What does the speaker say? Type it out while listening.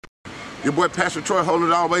Your boy Pastor Troy holding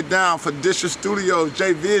it all the way down for District Studios,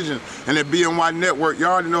 J Vision, and the BNY Network. You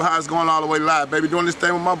already know how it's going all the way live, baby. Doing this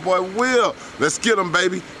thing with my boy Will. Let's get him,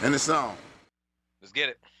 baby, and it's on. Let's get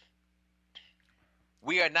it.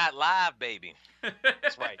 We are not live, baby.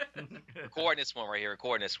 That's right. Recording this one right here.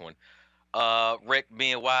 Recording this one. Rick,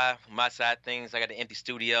 BNY, my side of things. I got an empty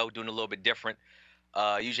studio, doing a little bit different.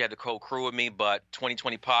 Usually have the whole crew with me, but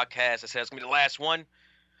 2020 podcast, I said it's going to be the last one.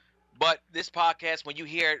 But this podcast, when you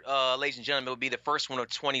hear it, ladies and gentlemen, it will be the first one of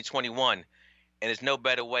 2021. And there's no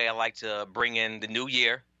better way I like to bring in the new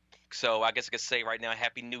year. So I guess I could say right now,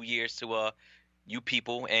 Happy New Year's to you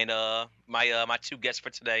people and my two guests for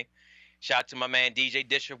today. Shout out to my man DJ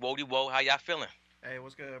Disher, Wody Woe. How y'all feeling? Hey,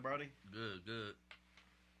 what's good, Brody? Good.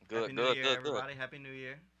 Happy New Year, everybody. Happy New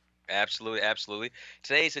Year. Absolutely.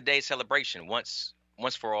 Today's a day of celebration. Once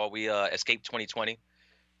for all, we escaped 2020.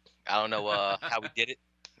 I don't know how we did it.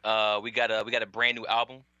 We got a brand new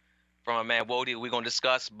album from my man Wody we're gonna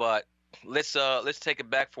discuss, but let's take it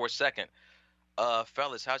back for a second.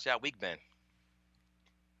 Fellas, how's y'all week been?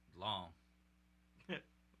 Long.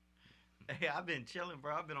 Hey, I've been chilling,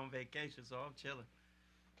 bro. I've been on vacation, so I'm chilling.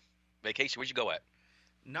 Vacation? Where'd you go at?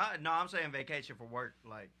 No, I'm saying vacation for work.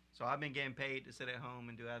 So I've been getting paid to sit at home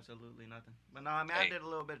and do absolutely nothing. But no, I mean, I did a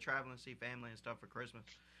little bit of traveling, see family and stuff for Christmas.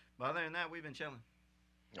 But other than that, we've been chilling.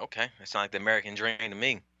 Okay, that sounds like the American dream to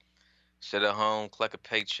me. Sit at home, collect a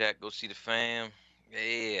paycheck, go see the fam.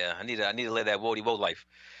 Yeah, I need to live that Wody Woe life.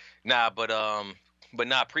 But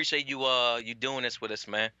appreciate you doing this with us,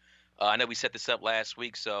 man. I know we set this up last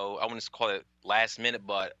week, so I want to call it last minute,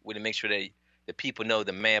 but we to make sure that the people know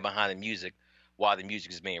the man behind the music while the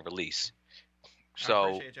music is being released.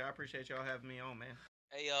 So I appreciate y'all having me on, man.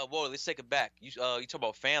 Hey, Whoa, let's take it back. You talk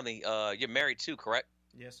about family. You're married too, correct?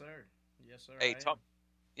 Yes, sir. Hey, talk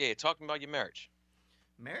to me about your marriage.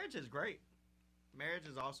 Marriage is great. Marriage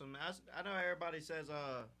is awesome. I know everybody says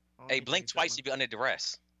hey, blink twice if you're under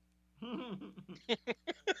duress.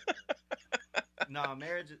 No,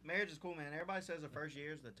 marriage is cool, man. Everybody says the first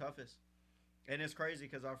year is the toughest, and it's crazy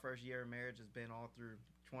because our first year of marriage has been all through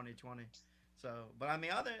 2020. So, but I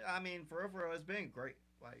mean, for real, it's been great.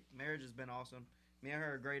 Like, marriage has been awesome. Me and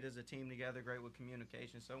her are great as a team together, great with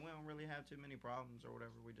communication. So we don't really have too many problems or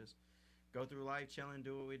whatever. We just go through life, chilling,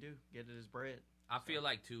 do what we do, get it as bread. I feel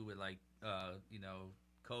like too with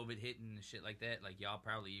COVID hitting and shit like that. Like y'all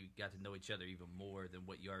probably got to know each other even more than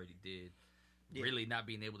what you already did. Yeah. Really not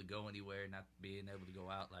being able to go anywhere, not being able to go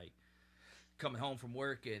out, like coming home from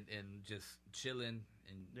work and just chilling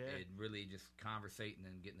and really just conversating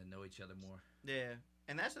and getting to know each other more. Yeah,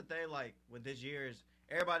 and that's the thing. Like with this year is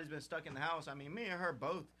everybody's been stuck in the house. I mean, me and her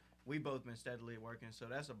we both been steadily working, so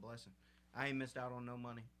that's a blessing. I ain't missed out on no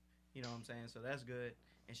money. You know what I'm saying? So that's good,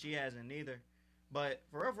 and she hasn't either. But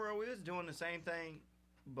for real, we was doing the same thing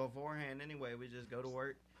beforehand anyway. We just go to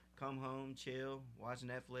work, come home, chill, watch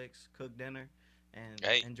Netflix, cook dinner, and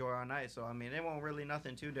enjoy our night. So, I mean, it wasn't really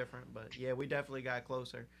nothing too different. But, yeah, we definitely got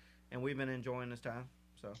closer, and we've been enjoying this time.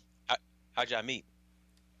 So, how'd y'all meet?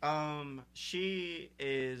 She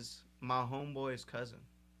is my homeboy's cousin.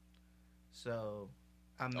 So,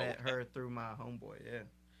 I met her through my homeboy, yeah.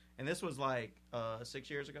 And this was like 6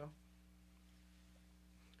 years ago.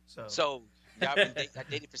 So y'all been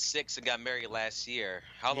dated for 6 and got married last year.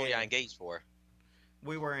 How long y'all engaged for?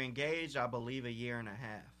 We were engaged, I believe, a year and a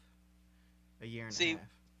half. A year and a half.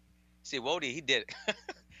 See, Wody, he did it.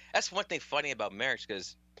 That's one thing funny about marriage,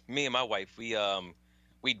 because me and my wife,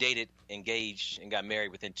 we dated, engaged, and got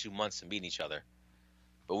married within 2 months of meeting each other.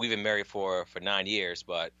 But we've been married for 9 years.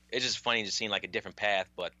 But it's just funny to see like a different path,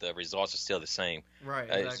 but the results are still the same. Right,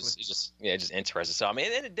 exactly. It's just interesting. So I mean, at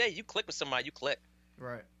the end of the day, you click with somebody, you click.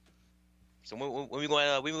 Right. So when we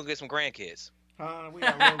gonna get some grandkids? We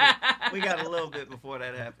got a little bit before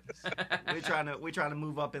that happens. We trying to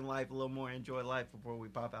move up in life a little more, enjoy life before we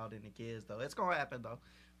pop out into kids though. It's gonna happen though,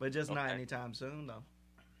 but just not anytime soon though.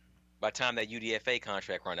 By the time that UDFA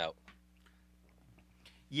contract run out.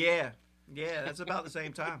 Yeah, that's about the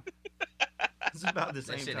same time. It's about the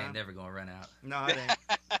same time. That shit ain't never gonna run out. No, it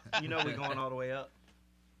ain't. You know we're going all the way up.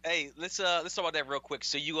 Hey, let's talk about that real quick.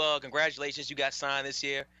 So you congratulations, you got signed this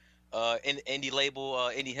year. Indie label,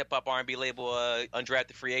 indie hip hop R&B label,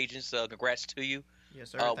 Undrafted Free Agents. Congrats to you.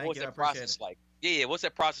 Yes, sir. Thank you. What's that process like? Yeah. What's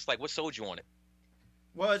that process like? What sold you on it?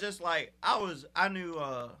 Well, just like I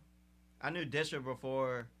knew Disher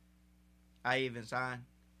before I even signed,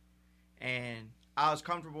 and I was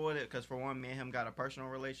comfortable with it because for one, me and him got a personal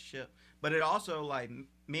relationship, but it also like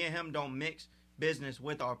me and him don't mix business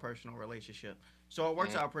with our personal relationship, so it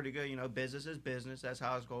works out pretty good. You know, business is business. That's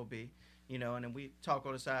how it's gonna be. You know, and then we talk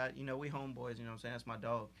on the side. You know, we homeboys. You know what I'm saying? That's my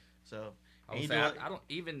dog. So I would say I don't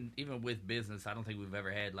even with business. I don't think we've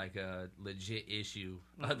ever had like a legit issue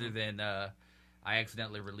other than I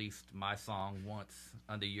accidentally released my song once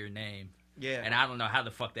under your name. Yeah. And I don't know how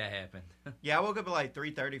the fuck that happened. Yeah, I woke up at like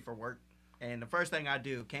 3:30 for work, and the first thing I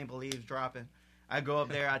do, Can't Believe's dropping. I go up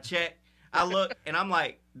there, I check, I look, and I'm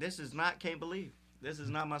like, this is not Can't Believe. This is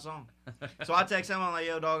not my song. So I text him, I'm like,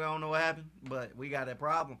 yo, dog, I don't know what happened, but we got a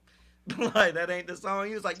problem. Like, that ain't the song.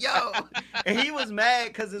 He was like, yo. And he was mad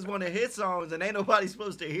because it's one of his songs, and ain't nobody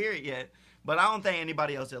supposed to hear it yet. But I don't think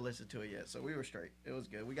anybody else had listened to it yet, so we were straight. It was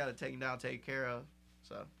good. We got it taken down, taken care of.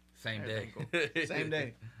 So Same day. Cool. Same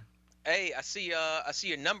day. Hey, I see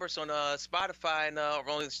your numbers on Spotify and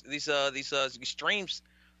on these streams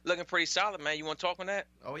looking pretty solid, man. You want to talk on that?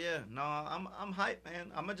 Oh yeah, no, I'm hyped,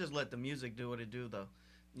 man. I'm gonna just let the music do what it do, though.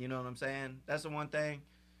 You know what I'm saying? That's the one thing.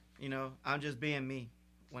 You know, I'm just being me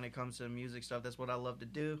when it comes to music stuff. That's what I love to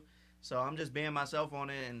do. So I'm just being myself on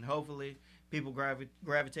it, and hopefully people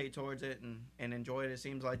gravitate towards it and enjoy it. It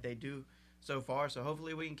seems like they do so far. So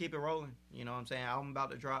hopefully we can keep it rolling. You know what I'm saying? Album about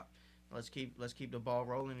to drop. Let's keep the ball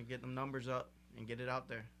rolling and get them numbers up and get it out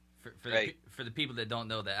there. For the people that don't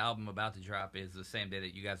know, the album about to drop is the same day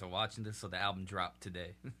that you guys are watching this, so the album dropped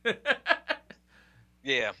today.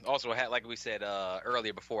 Yeah. Also, like we said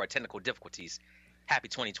earlier before, technical difficulties. Happy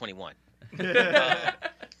 2021.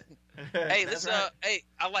 Hey, let's hey,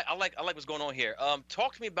 I like what's going on here.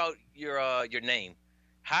 Talk to me about your name.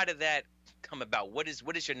 How did that come about? What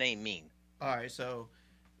does your name mean? All right, so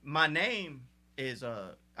my name is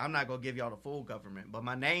I'm not gonna give y'all the full government, but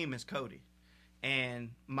my name is Cody, and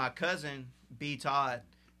my cousin B Todd,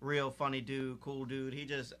 real funny dude, cool dude. He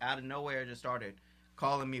just out of nowhere just started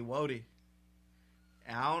calling me Wody,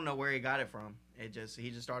 and I don't know where he got it from. He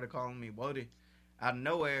just started calling me Wody out of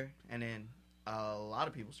nowhere, and then a lot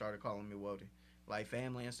of people started calling me Wody, like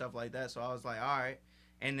family and stuff like that. So I was like, all right,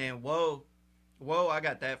 and then whoa, I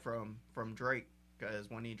got that from Drake. Because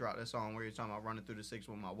when he dropped that song where he was talking about running through the six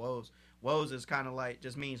with my woes is kind of like,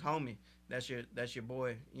 just means homie. That's your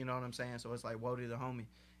boy. You know what I'm saying? So it's like Wody the homie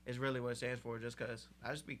is really what it stands for. Just because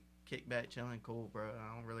I just be kick back, chilling, cool, bro.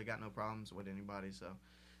 I don't really got no problems with anybody. So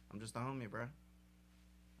I'm just a homie, bro.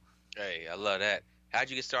 Hey, I love that. How'd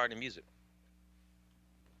you get started in music?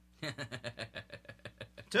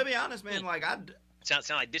 To be honest, man, like sound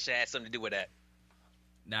like Disha had something to do with that.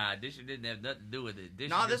 Nah, Disha didn't have nothing to do with it.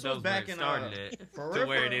 Nah, this was back in to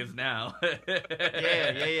where it is now.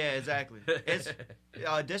 yeah, exactly. It's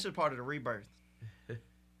this is part of the rebirth.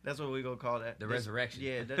 That's what we gonna call that. The resurrection.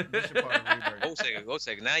 Yeah, this is part of the rebirth. Go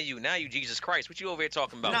second. Now you Jesus Christ. What you over here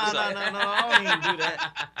talking about? No, I don't even do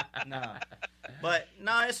that. Nah. But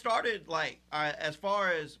it started like, as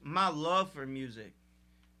far as my love for music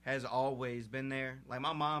has always been there. Like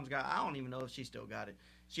my mom's got, I don't even know if she still got it.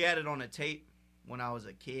 She had it on a tape when I was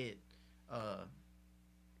a kid,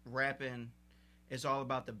 rapping. It's All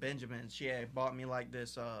About the Benjamins. She had bought me like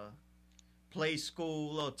this play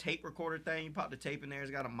school little tape recorder thing. You pop the tape in there. It's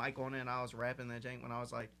got a mic on it, and I was rapping that jank when I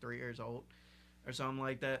was like 3 years old or something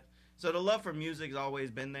like that. So the love for music has always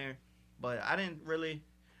been there, but I think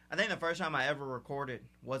the first time I ever recorded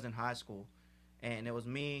was in high school, and it was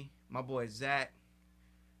me, my boy Zach,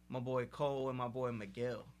 my boy Cole, and my boy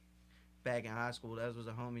Miguel. Back in high school, those was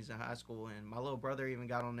the homies in high school, and my little brother even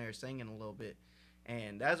got on there singing a little bit,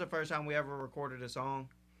 and that's the first time we ever recorded a song.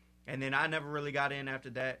 And then I never really got in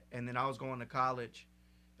after that, and then I was going to college,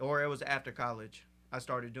 or it was after college. I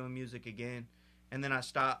started doing music again, and then I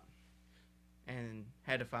stopped and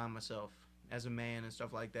had to find myself as a man and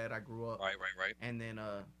stuff like that. I grew up. Right. And then,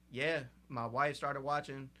 my wife started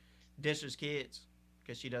watching Disha's Kids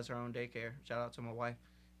because she does her own daycare. Shout out to my wife,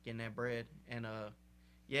 getting that bread. And,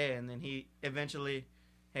 and then he eventually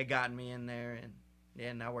had gotten me in there,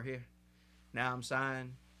 and now we're here. Now I'm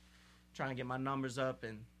signed, trying to get my numbers up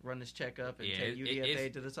and run this check up and take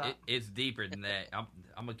UDFA to the top. It's deeper than that. I'm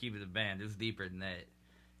going to keep it a band. It's deeper than that.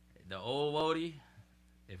 The old Wody,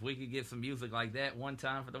 if we could get some music like that one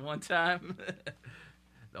time for the one time,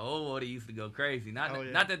 the old Wody used to go crazy. Not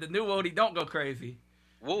that the new Wody don't go crazy.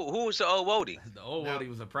 Who was the old Wody? The old Wody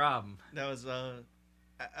was a problem. That was,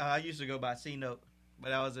 I used to go by C-Note, but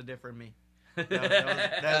that was a different me. That's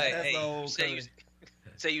the old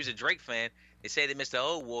say you was a Drake fan. They say that Mr.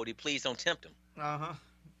 Old Wody, please don't tempt him.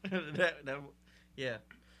 Yeah.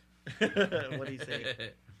 What do you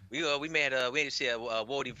say? We made to see a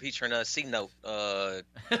Wody featuring a C-Note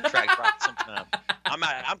track drop sometime.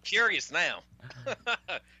 I'm curious now.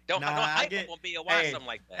 Don't hype up on BOY something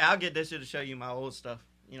like that. I'll get this shit to show you my old stuff.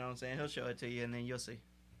 You know what I'm saying? He'll show it to you, and then you'll see.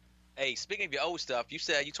 Hey, speaking of your old stuff, you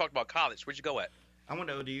talked about college. Where'd you go at? I went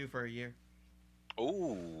to ODU for a year.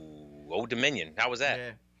 Ooh, Old Dominion. How was that?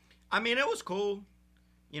 Yeah. I mean, it was cool.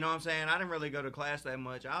 You know what I'm saying? I didn't really go to class that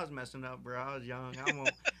much. I was messing up, bro. I was young.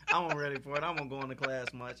 I wasn't ready for it. I wasn't going to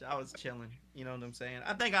class much. I was chilling. You know what I'm saying?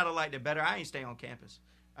 I think I'd have liked it better. I ain't stay on campus.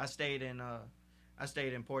 I stayed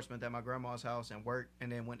in Portsmouth at my grandma's house and worked, and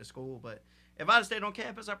then went to school. But if I'd have stayed on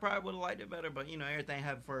campus, I probably would have liked it better. But you know, everything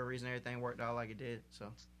happened for a reason. Everything worked out like it did.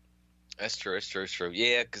 So That's true. It's true. It's true.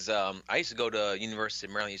 Yeah, because I used to go to University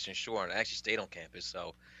of Maryland Eastern Shore, and I actually stayed on campus.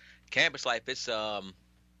 So campus life, it's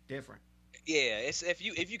different. yeah, it's if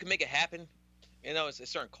you can make it happen, you know, it's a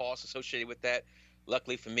certain cost associated with that.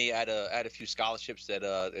 Luckily for me, I had a few scholarships that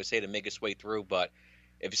they say to make its way through. But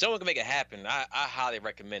if someone can make it happen, I highly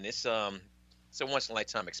recommend it. It's a once in a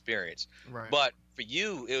lifetime experience. Right. But for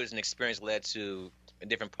you, it was an experience that led to a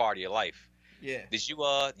different part of your life. Yeah. Did you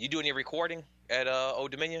do any recording at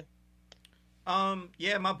Old Dominion?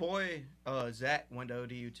 Yeah, my boy Zach went to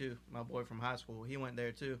ODU too. My boy from high school, he went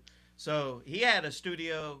there too. So he had a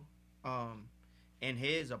studio in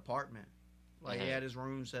his apartment. Like he had his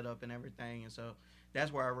room set up and everything, and so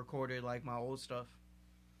that's where I recorded like my old stuff.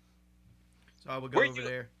 So I would go over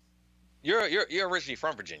there. You're originally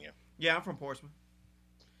from Virginia. Yeah, I'm from Portsmouth.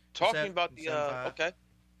 Talking about the 75. okay.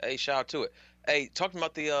 Hey, shout out to it. Hey, talking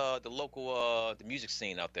about the local the music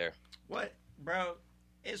scene out there. What, bro?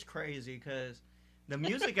 It's crazy because the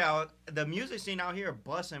music the music scene out here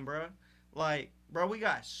busting, bro. Like, bro, we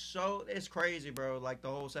got it's crazy, bro. Like the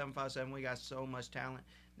whole 757, we got so much talent.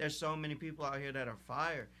 There's so many people out here that are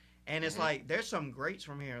fire, and it's like there's some greats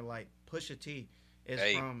from here. Like Pusha T is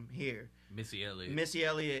from here. Missy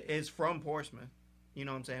Elliott is from Portsmouth. You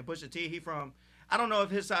know what I'm saying? Pusha T, he from. I don't know if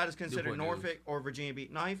his side is considered Norfolk or Virginia Beach.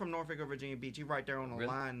 No, he from Norfolk or Virginia Beach. He right there on the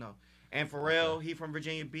line though. And Pharrell, he from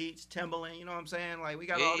Virginia Beach. Timbaland, you know what I'm saying? Like we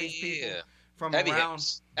got all these people from around.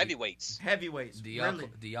 Heavyweights. Heavyweights. Do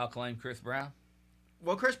y'all claim Chris Brown?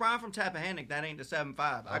 Well, Chris Brown from Tappahannock, that ain't the 7-5.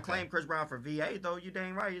 Okay. I claim Chris Brown for VA though. You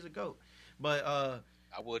dang right, he's a GOAT. But I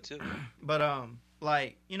would too. But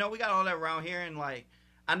like, you know, we got all that around here, and like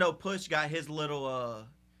I know Push got his little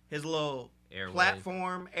Airwave.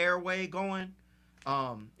 Platform Airwave going.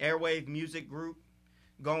 Airwave music group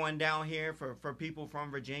going down here for people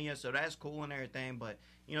from Virginia, so that's cool and everything. But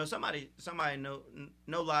you know, somebody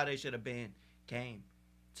no lie, they should have came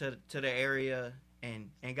to the area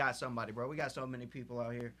and got somebody, bro. We got so many people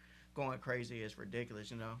out here going crazy, it's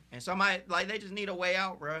ridiculous, you know. And somebody like they just need a way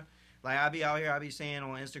out, bro. Like I be out here, I be seeing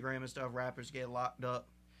on Instagram and stuff, rappers get locked up,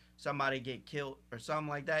 somebody get killed or something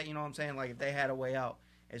like that. You know what I'm saying? Like if they had a way out,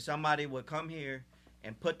 if somebody would come here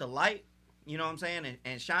and put the light. You know what I'm saying?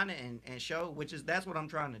 And shine it and show, that's what I'm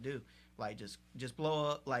trying to do. Like just blow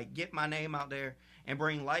up, like get my name out there and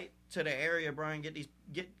bring light to the area, bro, and get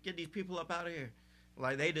these people up out of here.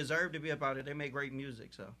 Like they deserve to be up out here. They make great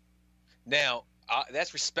music, so. Now,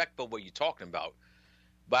 that's respectful what you're talking about.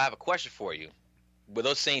 But I have a question for you. Were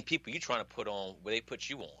those same people you trying to put on, where they put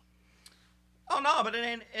you on? Oh no, but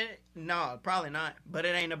no, probably not. But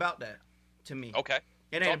it ain't about that to me. Okay.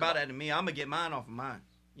 It ain't about that to me. I'm gonna get mine off of mine.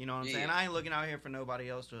 You know what I'm saying? I ain't looking out here for nobody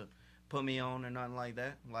else to put me on or nothing like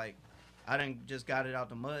that. Like, I done just got it out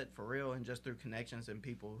the mud for real and just through connections and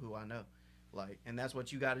people who I know. Like, and that's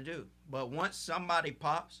what you got to do. But once somebody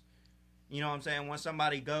pops, you know what I'm saying? Once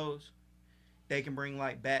somebody goes, they can bring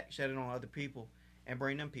light back, shed it on other people, and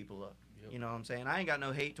bring them people up. Yep. You know what I'm saying? I ain't got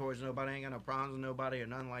no hate towards nobody. I ain't got no problems with nobody or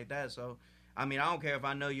nothing like that. So, I mean, I don't care if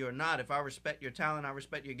I know you or not. If I respect your talent, I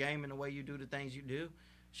respect your game and the way you do the things you do.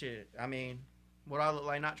 Shit, I mean... What I look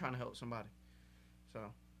like not trying to help somebody. So.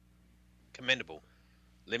 Commendable.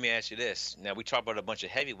 Let me ask you this. Now, we talk about a bunch of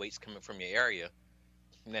heavyweights coming from your area.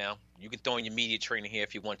 Now, you can throw in your media training here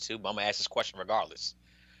if you want to, but I'm going to ask this question regardless.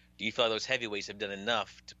 Do you feel like those heavyweights have done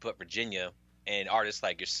enough to put Virginia and artists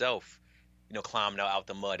like yourself, you know, climbing out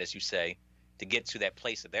the mud, as you say, to get to that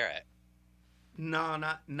place that they're at? No,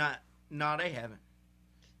 they haven't.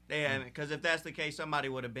 They haven't. Because if that's the case, somebody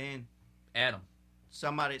would have been. Adam.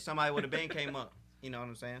 Somebody would have been came up. You know what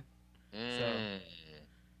I'm saying? So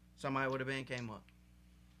somebody would have been came up.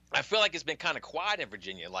 I feel like it's been kind of quiet in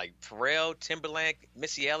Virginia, like Pharrell, Timbaland,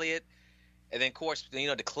 Missy Elliott, and then of course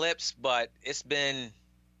the Clips. But it's been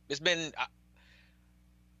a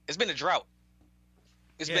drought.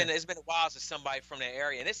 It's been a while since somebody from that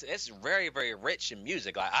area, and it's very, very rich in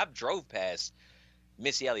music. Like I've drove past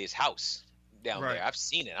Missy Elliott's house down there. I've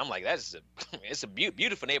seen it. I'm like, it's a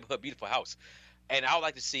beautiful neighborhood, beautiful house. And I would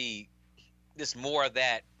like to see this more of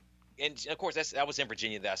that. And of course, that was in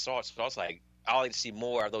Virginia that I saw it. So I was like, I would like to see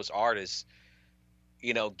more of those artists,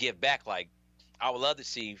 you know, give back. Like, I would love to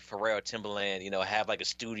see Pharrell, Timbaland, you know, have like a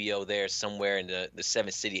studio there somewhere in the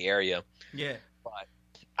Seven City area. Yeah. But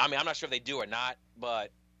I mean, I'm not sure if they do or not.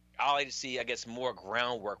 But I like to see, I guess, more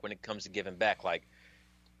groundwork when it comes to giving back. Like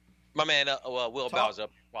my man, Will Talk. Bowser,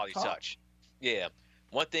 Quality Talk. Touch. Yeah.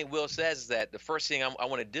 One thing Will says is that the first thing I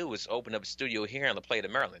want to do is open up a studio here on the Plate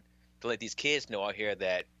of Maryland to let these kids know out here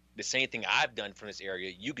that the same thing I've done from this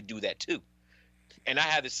area, you could do that too. And I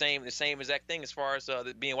have the same exact thing as far as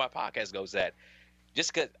the BNY podcast goes. That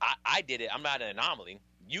just because I did it, I'm not an anomaly.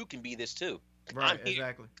 You can be this too. Right, I'm here.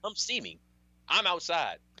 exactly. Come see me. I'm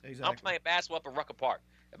outside. Exactly. I'm playing basketball up at Rucker Park.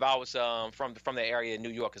 If I was from the area in New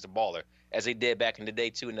York as a baller, as they did back in the day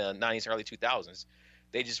too, in the 90s, early 2000s,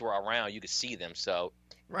 they just were around. You could see them. So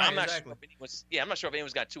Right, I'm not exactly. sure if anyone's, I'm not sure if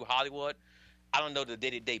anyone's got too Hollywood. I don't know the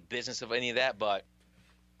day-to-day business of any of that, but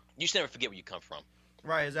you should never forget where you come from.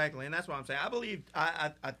 Right, exactly, and that's what I'm saying. I believe,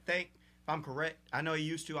 I think, if I'm correct, I know he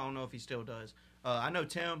used to. I don't know if he still does. I know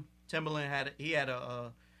Timberland had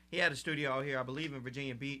a studio out here, I believe, in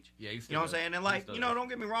Virginia Beach. Yeah, You know what I'm saying? And like, don't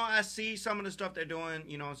get me wrong, I see some of the stuff they're doing.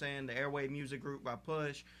 You know what I'm saying? The Airwave Music Group by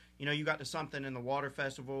Push. You know, you got the Something in the Water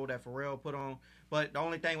Festival that Pharrell put on. But the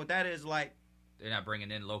only thing with that is like, they're not bringing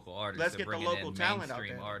in local artists. let's They're get the bringing local in talent out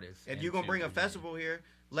mainstream there. artists If you're gonna into bring a Virginia. festival here,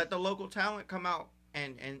 let the local talent come out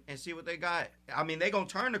and see what they got. I mean, they gonna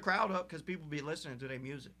turn the crowd up because people be listening to their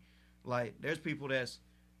music. Like, there's people that's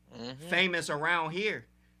famous around here.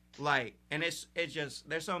 Like, and it's just,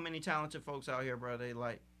 there's so many talented folks out here, bro. They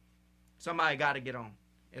like, somebody got to get on.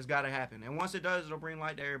 It's got to happen. And once it does, it'll bring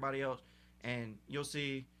light to everybody else. And you'll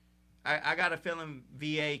see, I got a feeling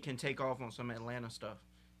VA can take off on some Atlanta stuff.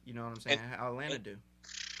 You know what I'm saying? How Atlanta do.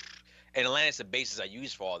 And Atlanta's the basis I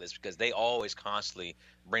use for all this because they always constantly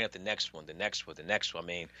bring up the next one. I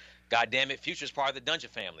mean, God damn it, Future's part of the Dungeon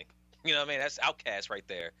family. You know what I mean? That's Outkast right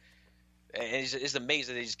there. And it's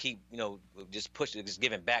amazing they just keep, just pushing, just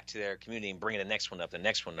giving back to their community and bringing the next one up.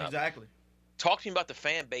 Exactly. Talk to me about the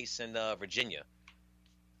fan base in Virginia.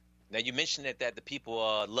 Now, you mentioned that the people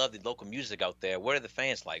love the local music out there. What are the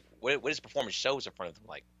fans like? What is performing shows in front of them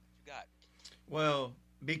like? What you got? Well,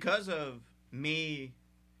 because of me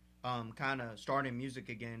kind of starting music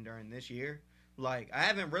again during this year, like, I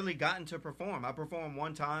haven't really gotten to perform. I performed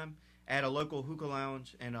one time at a local hookah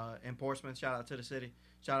lounge in Portsmouth. Shout out to the city.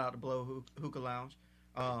 Shout out to Blow Hookah Lounge.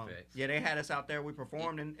 Yeah, they had us out there. We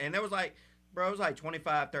performed, and there was like, bro, it was like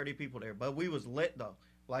 25, 30 people there. But we was lit, though.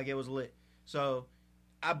 Like, it was lit. So,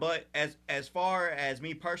 but as far as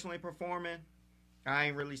me personally performing, I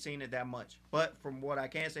ain't really seen it that much. But from what I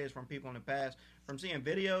can say is from people in the past, from seeing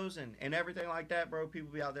videos and everything like that, bro,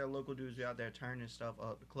 people be out there, local dudes be out there turning stuff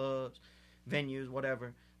up, the clubs, venues,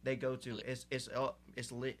 whatever they go to.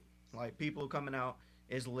 It's lit. Like, people coming out,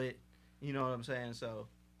 it's lit. You know what I'm saying? So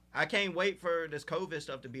I can't wait for this COVID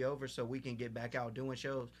stuff to be over so we can get back out doing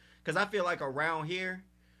shows. Because I feel like around here,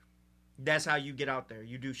 that's how you get out there.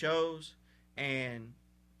 You do shows and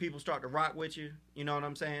people start to rock with you. You know what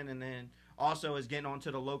I'm saying? And then also it's getting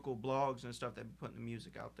onto the local blogs and stuff that be putting the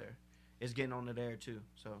music out there. It's getting onto there too.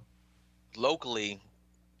 So Locally,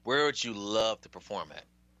 where would you love to perform at?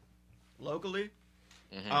 locally,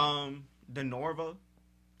 Mm-hmm. the Norva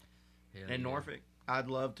Hell in yeah. Norfolk. I'd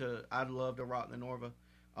love to rock the Norva.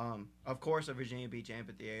 Of course, the Virginia Beach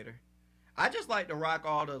Amphitheater. I just like to rock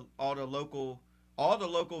all the local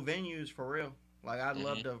venues for real. Like, I'd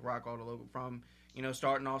love to rock all the local, from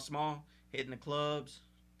starting off small, hitting the clubs,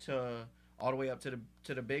 to all the way up to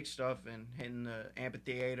the big stuff and hitting the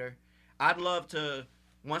amphitheater. I'd love to,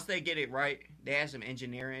 once they get it right. They have some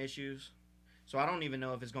engineering issues, so I don't even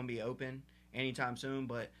know if it's gonna be open anytime soon.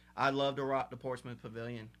 But I'd love to rock the Portsmouth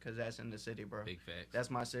Pavilion because that's in the city, bro. Big facts.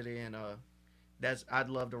 That's my city, and I'd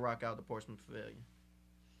love to rock out the Portsmouth Pavilion.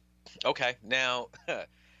 Okay, now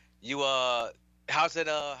you how's it?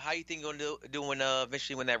 How you think you're gonna do when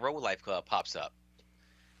eventually when that Road Life Club pops up?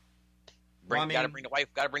 Well, I Gotta mean- bring the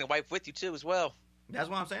wife. Gotta bring the wife with you too as well. That's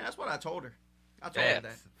what I'm saying. That's what I told her. I told her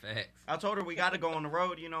that. Facts. I told her we got to go on the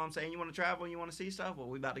road. You know what I'm saying? You want to travel? You want to see stuff? Well,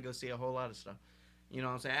 we about to go see a whole lot of stuff. You know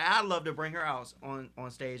what I'm saying? I'd love to bring her out on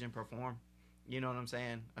stage and perform. You know what I'm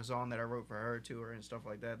saying? A song that I wrote for her, to her, and stuff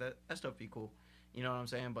like that. That stuff be cool. You know what I'm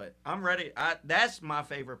saying? But I'm ready. That's my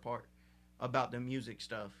favorite part about the music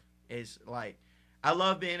stuff. Is like, I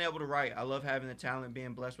love being able to write. I love having the talent,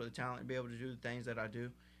 being blessed with the talent, and be able to do the things that I do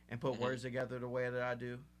and put words together the way that I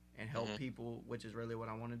do and help people, which is really what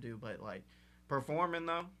I want to do. But like, performing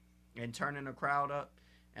though, and turning the crowd up,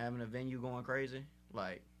 and having a venue going crazy,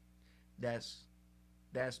 like, that's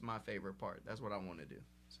my favorite part. That's what I want to do.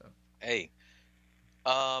 So Hey,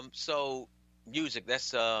 so music.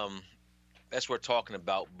 That's what we're talking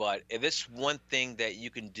about. But if it's one thing that you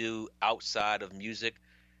can do outside of music,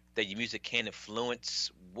 that your music can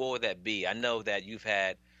influence, what would that be? I know that you've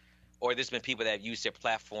had or there's been people that have used their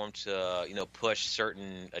platform to, push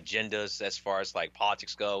certain agendas as far as like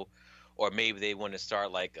politics go, or maybe they want to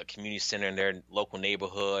start like a community center in their local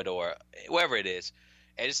neighborhood or wherever it is.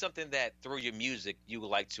 And it's something that through your music you would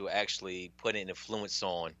like to actually put an influence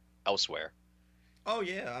on elsewhere. Oh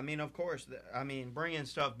yeah, I mean, of course. I mean, bringing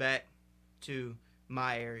stuff back to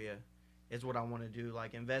my area is what I want to do.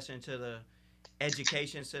 Like invest into the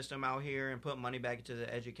education system out here and put money back into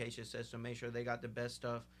the education system. Make sure they got the best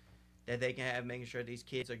stuff that they can have. Making sure these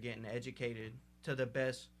kids are getting educated to the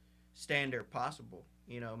best standard possible.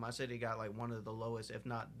 My city got like one of the lowest, if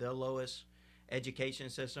not the lowest, education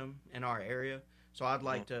system in our area. So I'd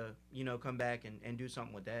like to, come back and do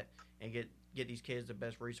something with that and get these kids the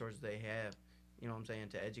best resources they have. You know what I'm saying,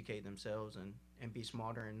 to educate themselves and be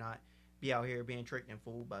smarter and not be out here being tricked and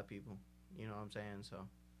fooled by people. You know what I'm saying? So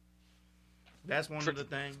that's one of the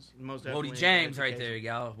things. Most definitely. Wody James right there,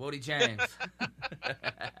 y'all. Wody James.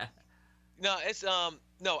 No, it's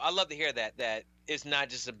no, I love to hear that it's not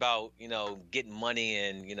just about, getting money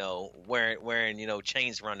and, wearing,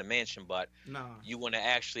 chains around the mansion, but No. you want to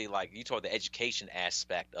actually, like, you told the education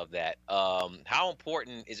aspect of that. How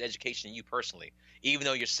important is education to you personally? Even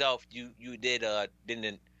though yourself, you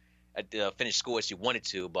didn't finish school as you wanted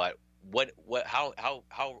to, but how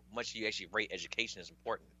much do you actually rate education as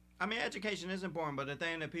important? I mean, education is important, but the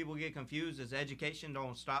thing that people get confused is education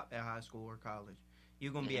don't stop at high school or college.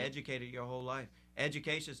 You're going to be educated your whole life.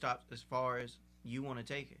 Education stops as far as you want to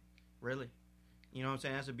take it, really. You know what I'm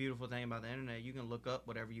saying? That's a beautiful thing about the internet. You can look up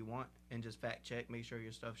whatever you want and just fact check, make sure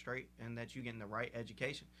your stuff's straight, and that you're getting the right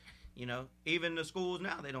education. Even the schools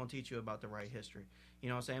now, they don't teach you about the right history. You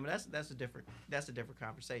know what I'm saying? But that's a different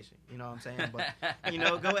conversation. You know what I'm saying?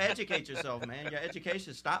 But go educate yourself, man. Your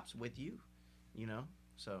education stops with you.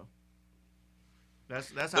 So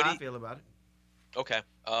that's how I feel about it. Okay.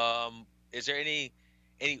 Is there any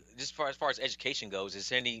just as far as education goes, is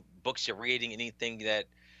there any books you're reading, anything that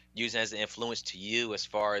using as an influence to you as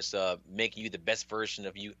far as making you the best version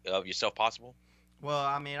of yourself possible? Well,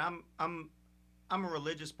 I mean, I'm a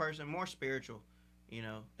religious person, more spiritual.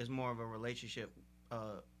 It's more of a relationship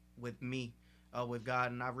with me, with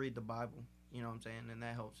God, and I read the Bible. You know what I'm saying, and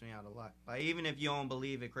that helps me out a lot. Like even if you don't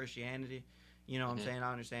believe in Christianity, you know what I'm saying.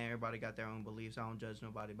 I understand everybody got their own beliefs. I don't judge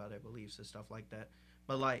nobody by their beliefs and stuff like that.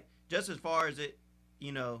 But like just as far as it,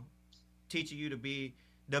 teaching you to be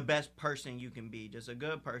the best person you can be, just a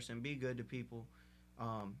good person, be good to people,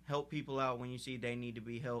 help people out when you see they need to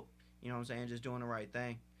be helped. You know what I'm saying? Just doing the right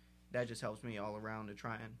thing. That just helps me all around to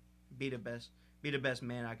try and be the best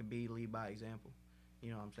man I could be, lead by example.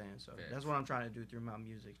 You know what I'm saying? So that's what I'm trying to do through my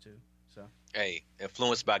music too. So hey,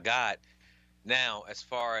 influenced by God. Now, as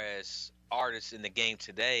far as artists in the game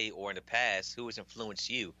today or in the past, who has influenced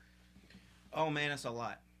you? Oh man, it's a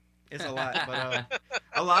lot. It's a lot, but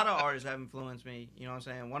a lot of artists have influenced me. You know what I'm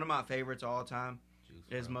saying? One of my favorites all time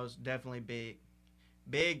is most definitely Big.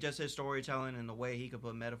 Big, just his storytelling and the way he could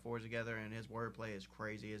put metaphors together, and his wordplay is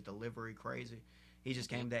crazy. His delivery crazy. He just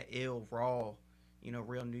came that ill, raw,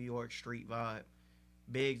 real New York street vibe.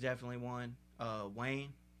 Big's definitely one.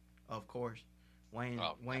 Wayne, of course.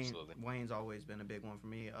 Wayne's always been a big one for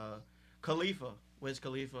me. Khalifa, Wiz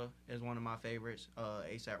Khalifa is one of my favorites.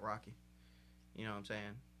 A$AP Rocky. You know what I'm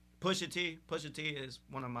saying? Pusha T is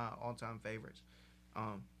one of my all-time favorites.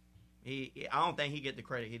 I don't think he get the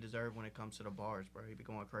credit he deserves when it comes to the bars, bro. He be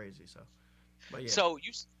going crazy. So, but yeah. So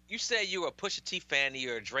you say you're a Pusha T fan and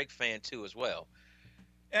you're a Drake fan too as well.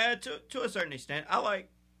 To a certain extent, I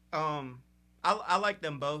like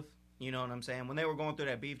them both. You know what I'm saying? When they were going through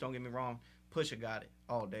that beef, don't get me wrong, Pusha got it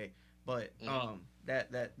all day. But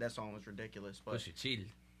that song was ridiculous. But Pusha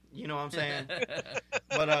cheated. You know what I'm saying?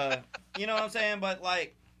 But you know what I'm saying? But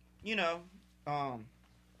like, bro,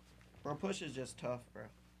 Pusha's just tough, bro.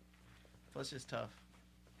 Pusha's tough,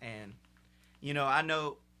 and I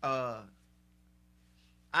know I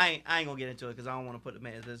ain't gonna get into it because I don't want to put the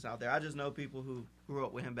man this out there. I just know people who grew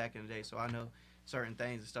up with him back in the day, so I know certain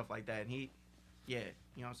things and stuff like that. And you know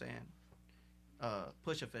what I'm saying?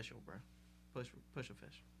 Push official, bro. Push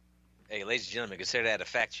official. Hey, ladies and gentlemen, consider that a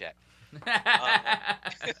fact check.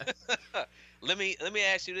 Let me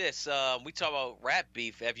ask you this. We talk about rap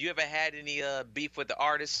beef. Have you ever had any beef with the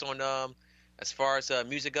artists on as far as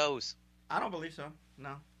music goes? I don't believe so.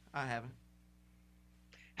 No, I haven't.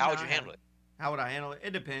 How would you handle it? How would I handle it?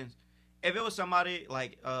 It depends. If it was somebody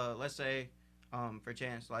like, let's say, for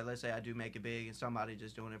chance, like let's say I do make it big and somebody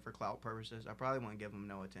just doing it for clout purposes, I probably wouldn't give them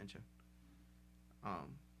no attention.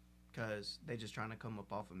 Because they just trying to come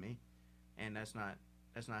up off of me, and that's not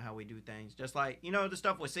how we do things. Just like the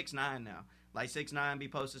stuff with 6ix9ine now, like 6ix9ine be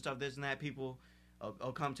posting stuff this and that. People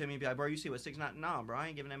come to me and be like, bro, you see what 6ix9ine? Nah, bro, I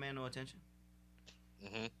ain't giving that man no attention.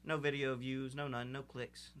 Hmm. No video views, no nothing, no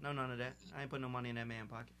clicks, no none of that. I ain't putting no money in that man's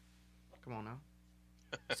pocket. Come on now.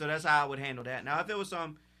 So that's how I would handle that. Now, if it was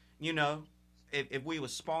some, you know, if we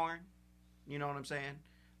was sparring, you know what I'm saying,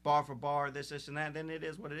 bar for bar, this and that, then it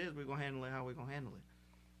is what it is. We're gonna handle it how we gonna handle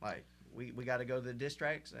it. Like we got to go to the diss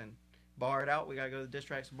tracks and bar it out. We got to go to the diss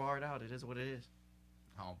tracks and bar it out. It is what it is.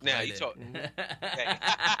 Now you talk.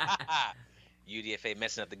 UDFA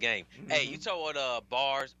messing up the game. Mm-hmm. Hey, you talk about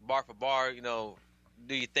bar for bar. You know,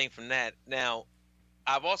 do your thing from that. Now,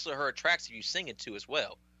 I've also heard tracks of you singing too as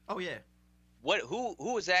well. Oh yeah.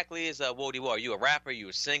 Who exactly is Wody Woe? Are you a rapper? Are you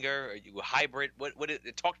a singer? Are you a hybrid?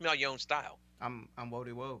 Talk to me about your own style. I'm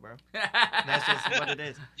Wody Woe, bro. That's just what it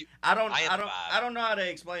is. I don't know how to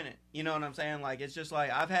explain it. You know what I'm saying? Like it's just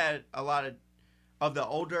like I've had a lot of the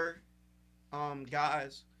older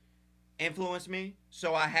guys influence me,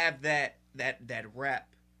 so I have that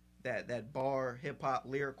rap, that bar hip hop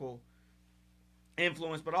lyrical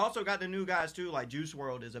influence, but I also got the new guys too. Like Juice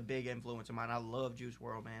WRLD is a big influence of mine. I love Juice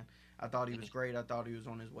WRLD, man. I thought he was great. I thought he was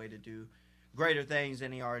on his way to do greater things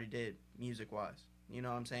than he already did music wise. You know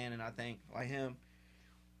what I'm saying? And I think like him,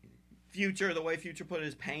 Future, the way Future put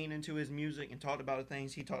his pain into his music and talked about the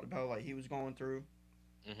things he talked about, like he was going through.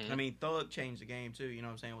 Mm-hmm. I mean, Thug changed the game too. You know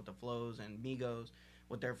what I'm saying, with the flows, and Migos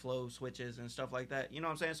with their flow switches and stuff like that. You know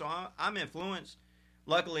what I'm saying? So I'm influenced.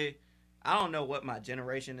 Luckily, I don't know what my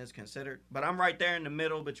generation is considered, but I'm right there in the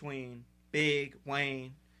middle between Big,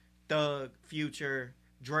 Wayne, Thug, Future,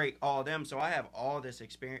 Drake, all them. So I have all this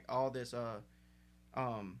experience, all this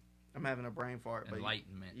I'm having a brain fart, but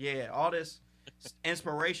enlightenment. Yeah, all this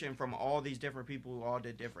inspiration from all these different people who all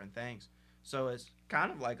did different things. So it's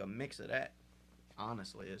kind of like a mix of that.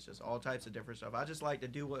 Honestly, it's just all types of different stuff. I just like to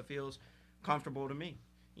do what feels comfortable to me.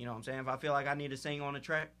 You know what I'm saying? If I feel like I need to sing on a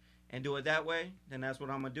track and do it that way, then that's what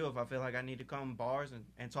I'm going to do. If I feel like I need to come bars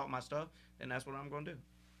and talk my stuff, then that's what I'm going to do.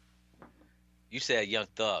 You said Young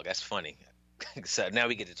Thug. That's funny. So now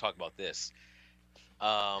we get to talk about this.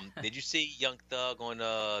 Did you see Young Thug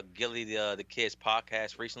on Gilly the Kid's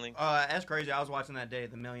podcast recently? That's crazy. I was watching that day,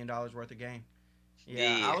 the $1 million worth of game.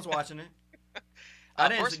 Yeah. I was watching it. I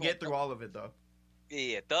didn't get through all of it though.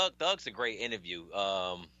 Yeah, Thug's a great interview.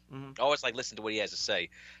 I Mm-hmm. always like listen to what he has to say.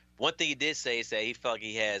 One thing he did say is that he felt like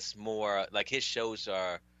he has more, like his shows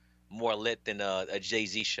are more lit than a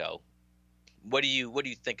Jay-Z show. What do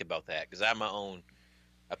you think about that? Because I have my own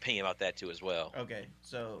opinion about that too as well. Okay,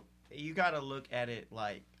 so you got to look at it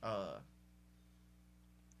like,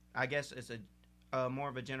 I guess it's a more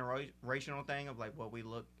of a generational thing of like what we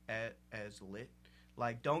look at as lit.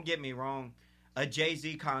 Like, don't get me wrong, a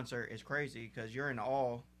Jay-Z concert is crazy because you're in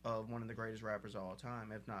awe of one of the greatest rappers of all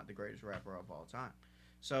time, if not the greatest rapper of all time.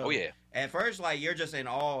 So, Oh yeah, at first, like, you're just in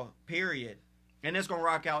awe, period. And it's going to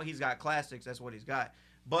rock out. He's got classics. That's what he's got.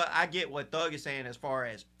 But I get what Thug is saying as far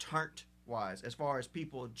as turnt-wise, as far as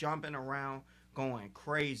people jumping around, going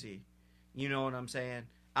crazy. You know what I'm saying?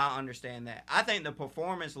 I understand that. I think the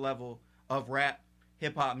performance level of rap,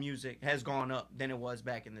 hip-hop music has gone up than it was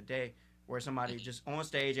back in the day, where somebody just on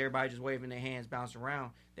stage, everybody just waving their hands, bouncing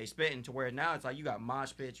around, they spitting, to where now it's like you got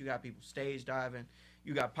mosh pits, you got people stage diving,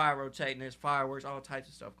 you got pyrotechnics, fireworks, all types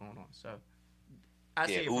of stuff going on. So I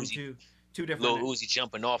see it from two different. Lil Uzi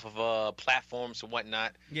jumping off of platforms and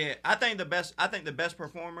whatnot. Yeah, I think the best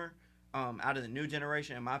performer out of the new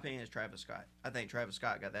generation, in my opinion, is Travis Scott. I think Travis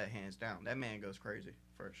Scott got that hands down. That man goes crazy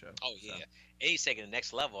for a show. Oh yeah, and he's taking the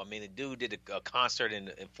next level. I mean, the dude did a concert in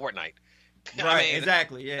Fortnite. Right, I mean,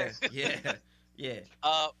 exactly. Yeah, yeah.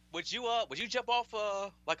 Would you jump off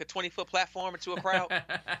like a 20-foot platform into a crowd?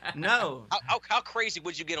 No. How crazy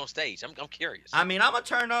would you get on stage? I'm curious. I mean, I'm gonna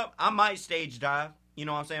turn up. I might stage dive. You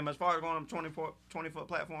know what I'm saying? But as far as going on a 20-foot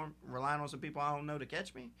platform, relying on some people I don't know to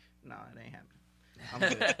catch me, no, it ain't happening. I'm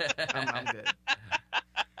good. I'm good.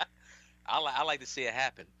 I like to see it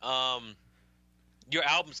happen. Your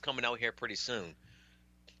album's coming out here pretty soon.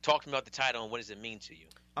 Talk to me about the title and what does it mean to you?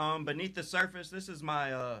 Beneath the Surface. This is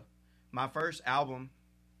my my first album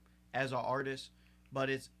as an artist, but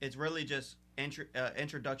it's really just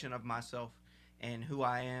introduction of myself and who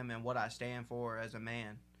I am and what I stand for as a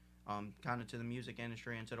man, kind of to the music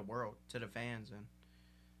industry and to the world, to the fans, and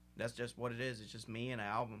that's just what it is. It's just me and an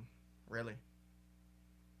album, really.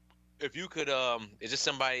 If you could, is this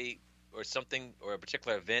somebody or something or a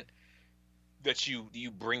particular event that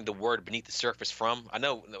you bring the word beneath the surface from? I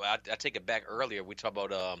know I take it back earlier. We talked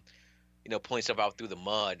about pulling stuff out through the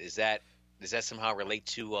mud. Does that somehow relate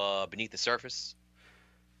to beneath the surface?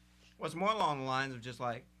 Well, it's more along the lines of just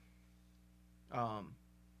like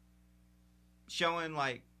showing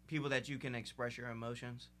like people that you can express your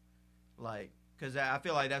emotions, like, because I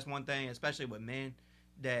feel like that's one thing, especially with men,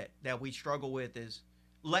 that we struggle with is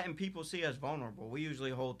letting people see us vulnerable. We usually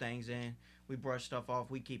hold things in, we brush stuff off,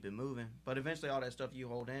 we keep it moving. But eventually, all that stuff you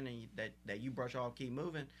hold in and that you brush off, keep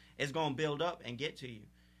moving, it's gonna build up and get to you.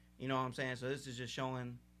 You know what I'm saying? So this is just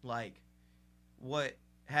showing like what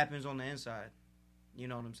happens on the inside. You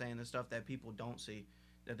know what I'm saying? The stuff that people don't see,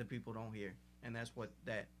 that the people don't hear, and that's what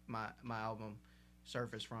that my album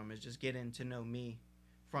surfaced from, is just getting to know me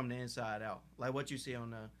from the inside out. Like what you see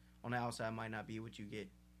on the outside might not be what you get.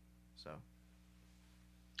 So.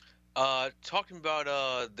 Talking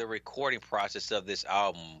about the recording process of this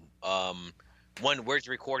album. One, where'd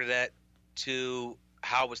you record it at? Two,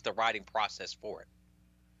 how was the writing process for it?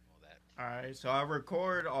 All right, so I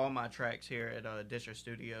record all my tracks here at Disher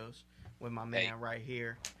Studios with my man right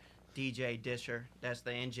here, DJ Disher. That's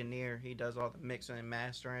the engineer. He does all the mixing and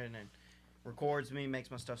mastering and records me,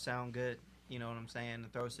 makes my stuff sound good. You know what I'm saying?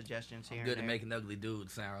 And throws suggestions here. Good at making ugly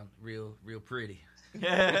dudes sound real pretty.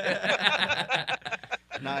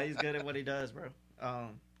 Nah, he's good at what he does, bro.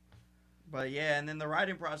 But yeah, and then the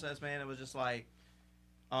writing process, man, it was just like,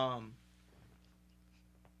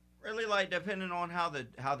 really like depending on how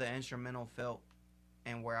the instrumental felt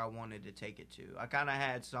and where I wanted to take it to. I kind of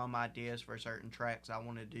had some ideas for certain tracks I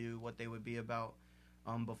wanted to do, what they would be about,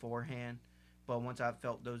 beforehand. But once I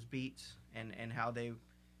felt those beats and how they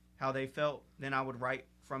felt, then I would write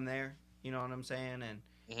from there. You know what I'm saying? And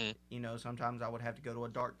you know, sometimes I would have to go to a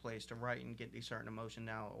dark place to write and get these certain emotion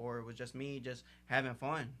out, or it was just me just having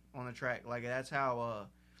fun on the track. Like that's how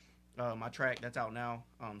my track that's out now,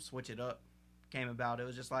 Switch It Up, came about. It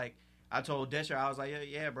was just like I told Disher, I was like,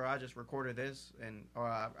 yeah, bro, I just recorded this or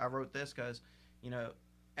I wrote this because, you know,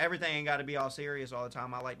 everything ain't got to be all serious all the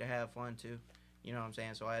time. I like to have fun too. You know what I'm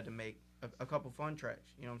saying? So I had to make a couple fun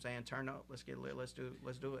tracks. You know what I'm saying? Turn up, let's get lit, let's do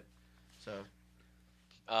it. So.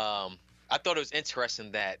 I thought it was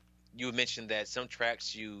interesting that you mentioned that some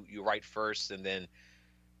tracks you write first and then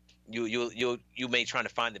you may trying to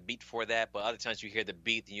find the beat for that, but other times you hear the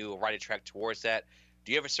beat and you write a track towards that.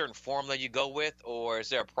 Do you have a certain formula you go with, or is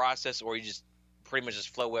there a process, or you just pretty much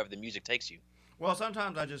just flow wherever the music takes you? Well,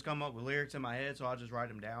 sometimes I just come up with lyrics in my head, so I'll just write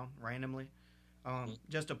them down randomly,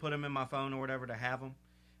 just to put them in my phone or whatever to have them.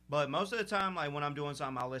 But most of the time, like when I'm doing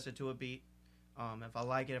something, I'll listen to a beat. If I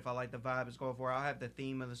like it, if I like the vibe it's going for, I'll have the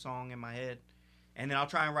theme of the song in my head. And then I'll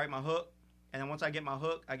try and write my hook. And then once I get my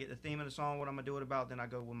hook, I get the theme of the song, what I'm going to do it about, then I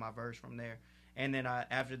go with my verse from there. And then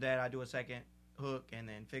after that, I do a second hook and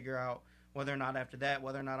then figure out whether or not after that,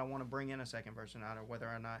 whether or not I want to bring in a second verse or not, or whether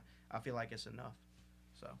or not I feel like it's enough.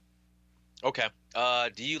 So. Okay.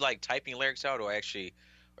 Do you like typing lyrics out, or actually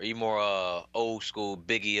are you more old school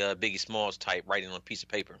Biggie Smalls type, writing on a piece of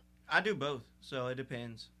paper? I do both, so it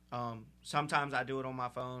depends. Sometimes I do it on my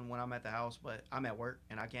phone when I'm at the house, but I'm at work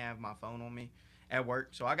and I can't have my phone on me at work.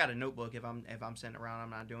 So I got a notebook if I'm sitting around, I'm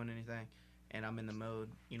not doing anything, and I'm in the mode.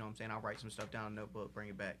 You know what I'm saying? I'll write some stuff down in a notebook, bring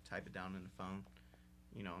it back, type it down in the phone.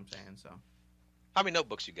 You know what I'm saying? So. How many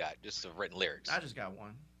notebooks you got? Just of written lyrics? I just got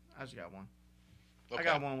one. Okay. I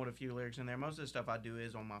got one with a few lyrics in there. Most of the stuff I do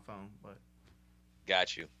is on my phone, but.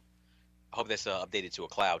 Got you. I hope that's updated to a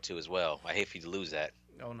cloud too as well. I hate for you to lose that.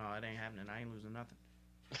 Oh no, it ain't happening. I ain't losing nothing.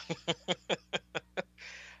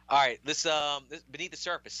 All right, let's beneath the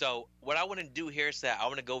surface. So what I want to do here is that I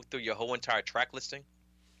want to go through your whole entire track listing.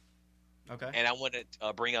 Okay. And I want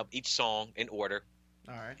to bring up each song in order.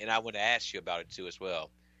 All right. And I want to ask you about it too as well.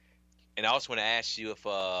 And I also want to ask you if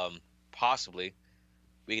possibly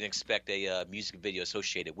we can expect a music video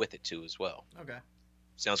associated with it too as well. Okay.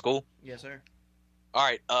 Sounds cool? Yes, sir. All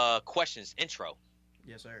right, questions, intro.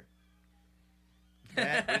 Yes, sir.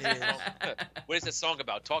 That is. What is this song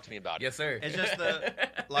about? Talk to me about it. Yes, sir. It's just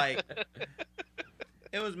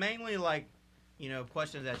it was mainly like, you know,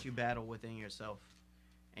 questions that you battle within yourself.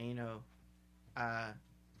 And, you know, I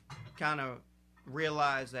kind of